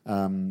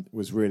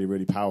 was really,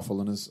 really powerful,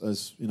 and as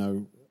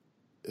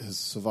has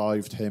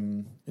survived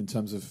him in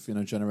terms of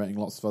generating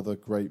lots of other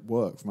great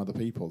work from other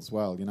people as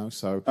well.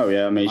 So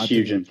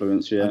huge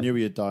influence. Yeah, I knew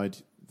he had died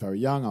very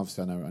young.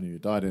 Obviously, I knew he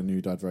died. I knew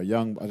he died very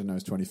young. I didn't know he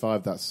was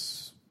 25.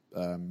 That's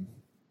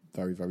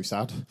very, very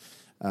sad.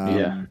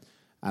 And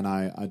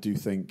I do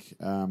think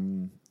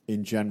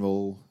in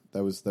general.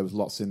 There was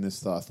lots in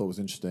this that I thought was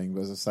interesting, but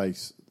as I say,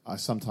 I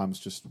sometimes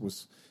just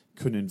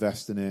couldn't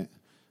invest in it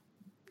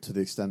to the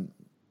extent,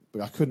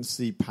 but I couldn't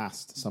see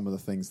past some of the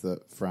things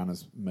that Fran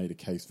has made a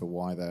case for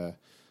why they're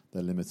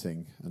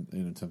limiting,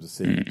 in terms of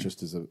seeing it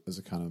just as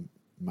a kind of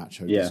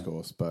macho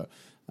discourse. But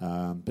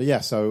yeah,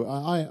 so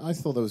I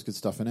thought there was good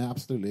stuff in it,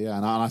 absolutely,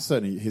 and I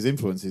certainly his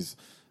influence is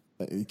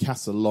he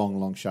casts a long,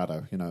 long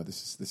shadow.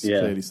 This is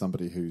clearly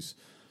somebody who's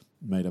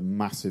made a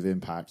massive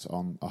impact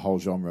on a whole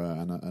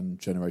genre and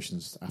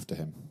generations after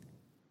him.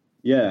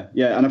 Yeah,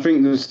 and I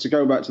think to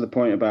go back to the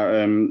point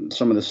about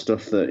some of the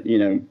stuff that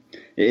it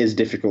is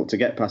difficult to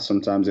get past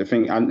sometimes. I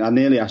think I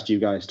nearly asked you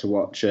guys to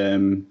watch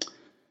a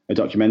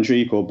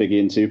documentary called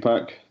Biggie and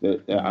Tupac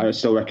that I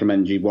still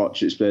recommend you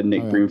watch. It's the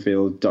Nick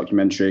Broomfield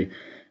documentary,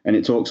 and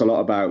it talks a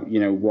lot about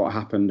what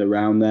happened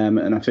around them.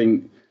 And I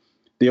think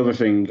the other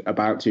thing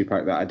about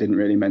Tupac that I didn't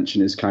really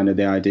mention is kind of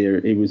the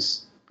idea he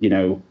was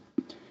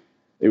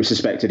it was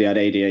suspected he had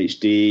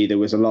ADHD. There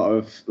was a lot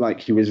of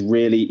he was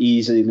really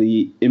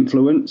easily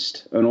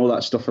influenced and all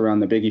that stuff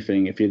around the Biggie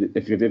thing. If you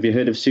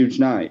heard of Suge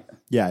Knight?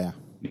 Yeah.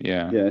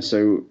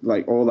 So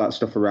all that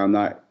stuff around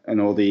that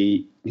and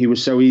he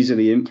was so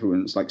easily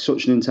influenced,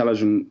 such an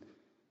intelligent,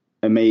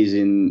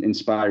 amazing,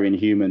 inspiring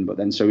human, but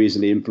then so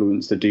easily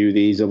influenced to do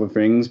these other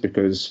things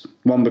because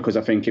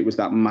I think it was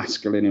that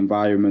masculine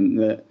environment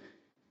that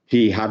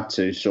he had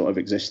to sort of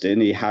exist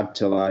in. He had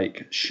to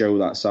show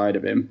that side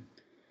of him,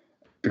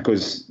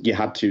 because you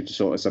had to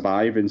sort of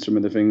survive in some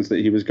of the things that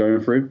he was going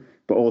through.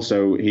 But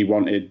also he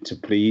wanted to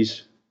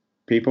please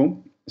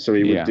people. So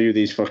he would do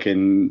these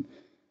fucking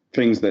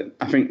things that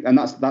I think, and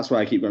that's why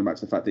I keep going back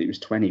to the fact that he was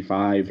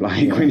 25.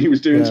 When he was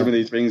doing some of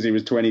these things, he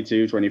was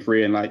 22,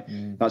 23.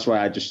 And that's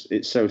why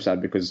it's so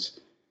sad, because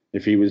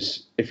if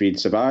he'd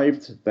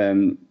survived,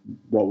 then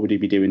what would he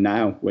be doing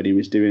now when he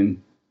was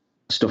doing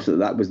stuff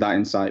that was that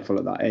insightful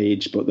at that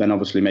age, but then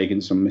obviously making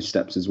some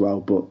missteps as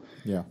well. But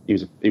he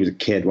was a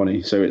kid, wasn't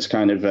he? So it's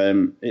kind of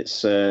and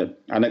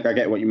I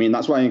get what you mean.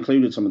 That's why I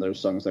included some of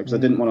those songs though, because I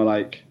didn't want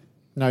to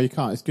No, you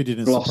can't. It's good you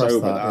didn't gloss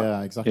over that.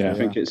 Yeah, exactly. I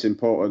think it's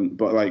important.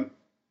 But like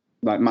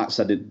Matt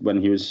said it when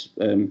he was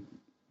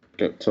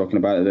talking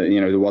about it, that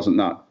there wasn't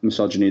that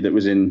misogyny that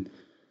was in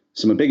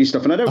some of Biggie's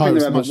stuff, and I don't think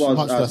there ever was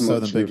much as so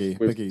much than Biggie.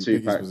 with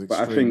Tupac. Was extreme, but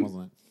I think,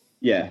 wasn't it?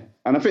 Yeah,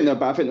 and I think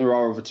there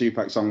are other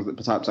Tupac songs that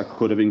perhaps I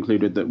could have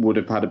included that would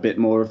have had a bit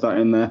more of that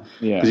in there.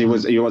 Yeah,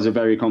 because he was a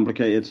very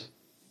complicated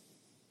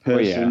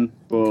person.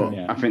 But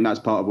I think that's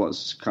part of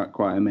what's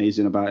quite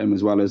amazing about him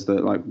as well, is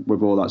that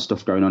with all that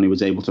stuff going on, he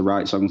was able to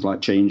write songs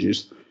like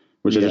Changes,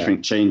 which I just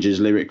think Changes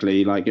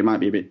lyrically, it might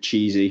be a bit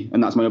cheesy,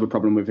 and that's my other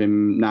problem with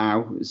him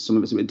now. Some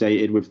of it's a bit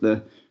dated with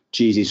the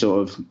cheesy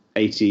sort of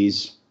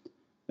 80s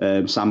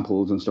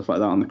samples and stuff like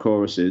that on the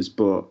choruses,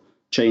 but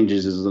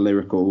Changes as a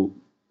lyrical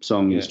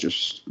song is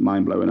just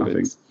mind-blowing, I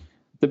think.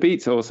 The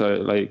beats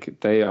also,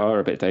 they are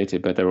a bit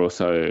dated, but they're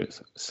also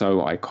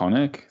so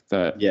iconic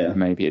that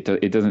maybe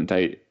it doesn't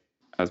date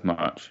as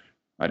much,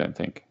 I don't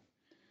think.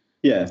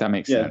 Yeah. Does that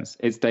make sense?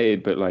 It's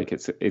dated, but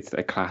it's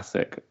a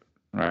classic,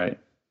 right?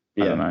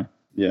 I don't know.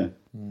 Yeah.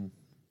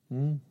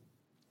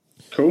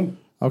 Cool.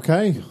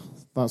 Okay.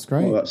 That's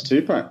great. Well, that's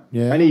Tupac.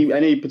 Yeah.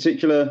 Any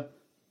particular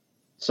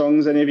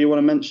songs any of you want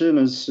to mention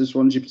as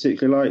ones you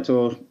particularly liked,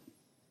 or...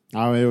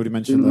 I already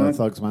mentioned the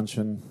Thugs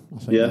Mansion. I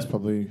think that's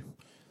probably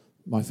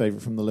my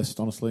favourite from the list,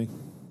 honestly.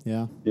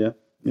 Yeah. It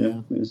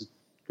was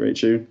a great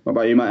tune. What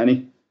about you, Matt?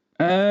 Any?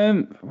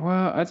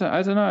 Well, I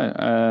don't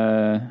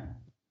know.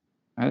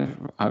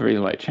 I really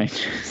like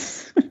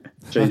Changes.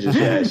 Changes,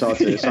 yeah.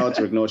 It's hard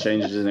to ignore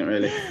Changes, isn't it?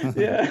 Really?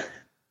 Yeah.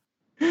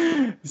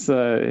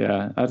 So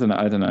yeah, I don't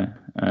know.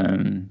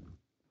 I'm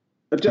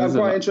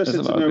quite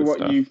interested to know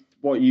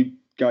what you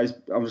guys.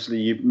 Obviously,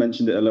 you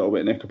mentioned it a little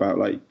bit, Nick, about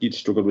like you'd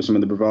struggled with some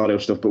of the bravado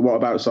stuff. But what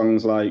about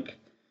songs like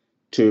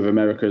Two of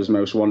America's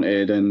Most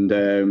Wanted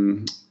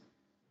and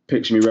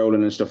Picture Me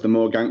Rolling and stuff? The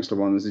more gangster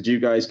ones. Did you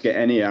guys get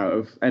anything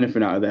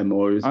out of them,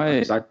 or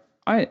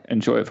I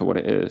enjoy it for what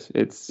it is.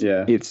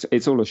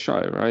 It's all a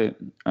show, right?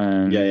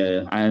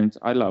 Yeah. And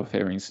I love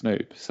hearing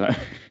Snoop. So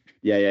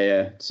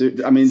yeah. So,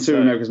 I mean, Two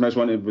of America's Most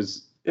Wanted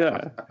was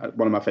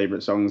one of my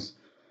favorite songs,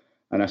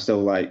 and I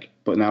still like.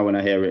 But now when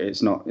I hear it,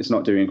 it's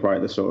not doing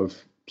quite the sort of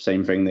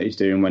same thing that he's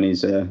doing when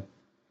he's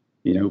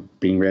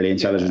being really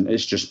intelligent.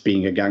 It's just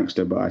being a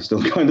gangster, but I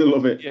still kind of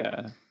love it.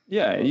 Yeah.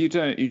 You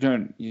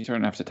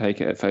don't have to take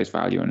it at face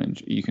value,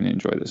 and you can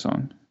enjoy the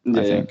song.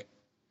 I think.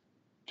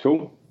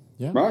 Cool.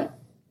 Yeah. Right.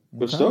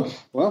 Good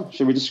stuff. Well,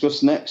 should we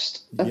discuss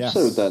next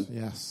episode then?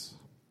 Yes.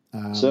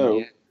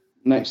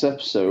 Next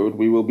episode,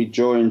 we will be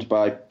joined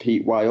by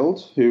Pete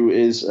Wild, who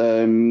is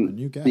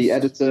the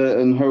editor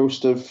and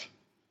host of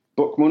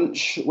Book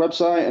Munch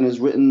website and has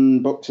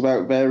written books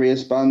about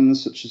various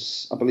bands such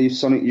as, I believe,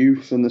 Sonic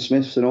Youth and the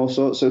Smiths and all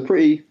sorts. So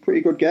pretty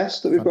good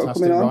guest that we've got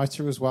coming on.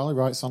 Writer as well. He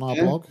writes on our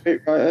blog.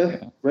 Great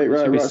writer.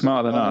 Should be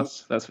smarter than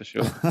us, that's for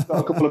sure. Got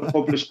a couple of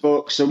published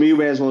books, so we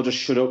may as well just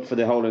shut up for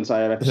the whole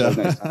entire episode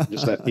next time.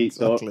 Just let Pete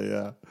talk.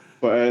 Yeah.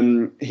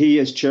 But he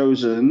has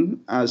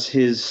chosen as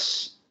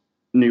his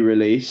new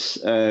release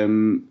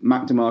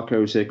Mac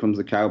DeMarco's Here Comes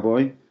the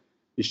Cowboy.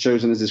 He's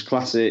chosen as his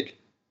classic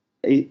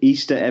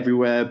Easter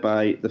Everywhere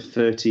by the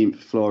 13th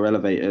Floor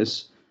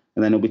Elevators,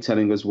 and then he'll be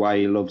telling us why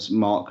he loves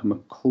Mark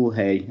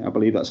McCulhay. I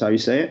believe that's how you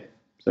say it.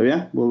 So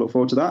yeah, we'll look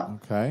forward to that.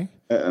 Okay.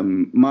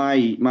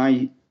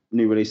 My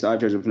new release that I've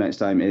chosen for next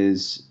time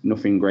is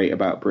Nothing Great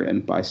About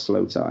Britain by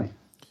Slow Tie.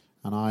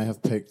 And I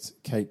have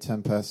picked Kate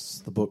Tempest's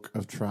The Book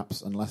of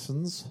Traps and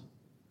Lessons.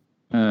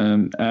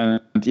 And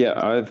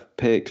yeah, I've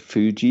picked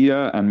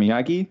Fujita and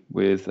Miyagi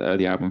with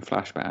the album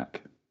Flashback.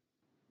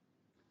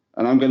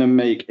 And I'm going to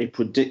make a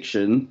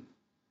prediction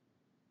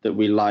that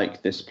we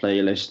like this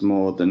playlist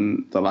more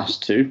than the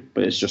last two,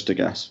 but it's just a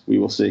guess. We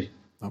will see.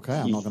 Okay,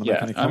 I'm not going to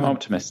make any comment. I'm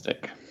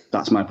optimistic.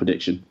 That's my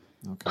prediction.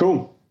 Okay.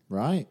 Cool.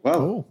 Right. Well,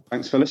 cool.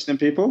 Thanks for listening,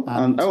 people.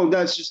 And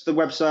that's just the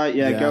website.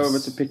 Yeah, Go over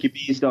to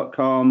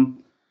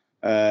pickybees.com.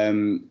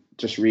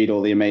 Just read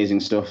all the amazing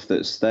stuff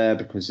that's there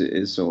because it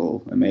is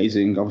all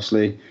amazing,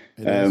 obviously.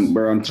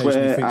 We're on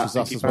Twitter. Features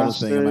us as well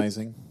as being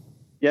amazing.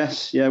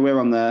 Yes, yeah, we're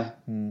on there.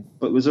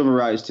 But there's other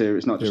writers too.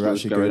 It's not just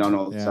us going on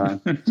all the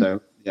time.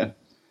 So, yeah.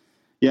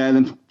 Yeah, and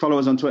then follow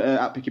us on Twitter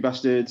at Picky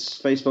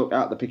Bastards, Facebook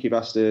at The Picky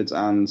Bastards,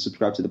 and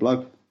subscribe to the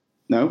blog.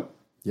 No?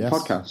 Yes.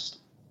 Podcast.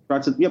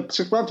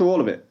 Subscribe to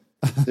all of it.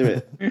 Do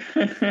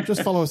it.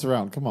 Just follow us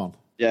around. Come on.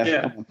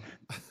 Yeah.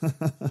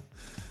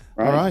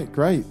 All right,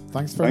 great.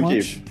 Thanks very much.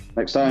 Thank you.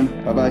 Next time.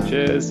 Bye-bye.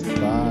 Cheers.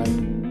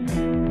 Bye.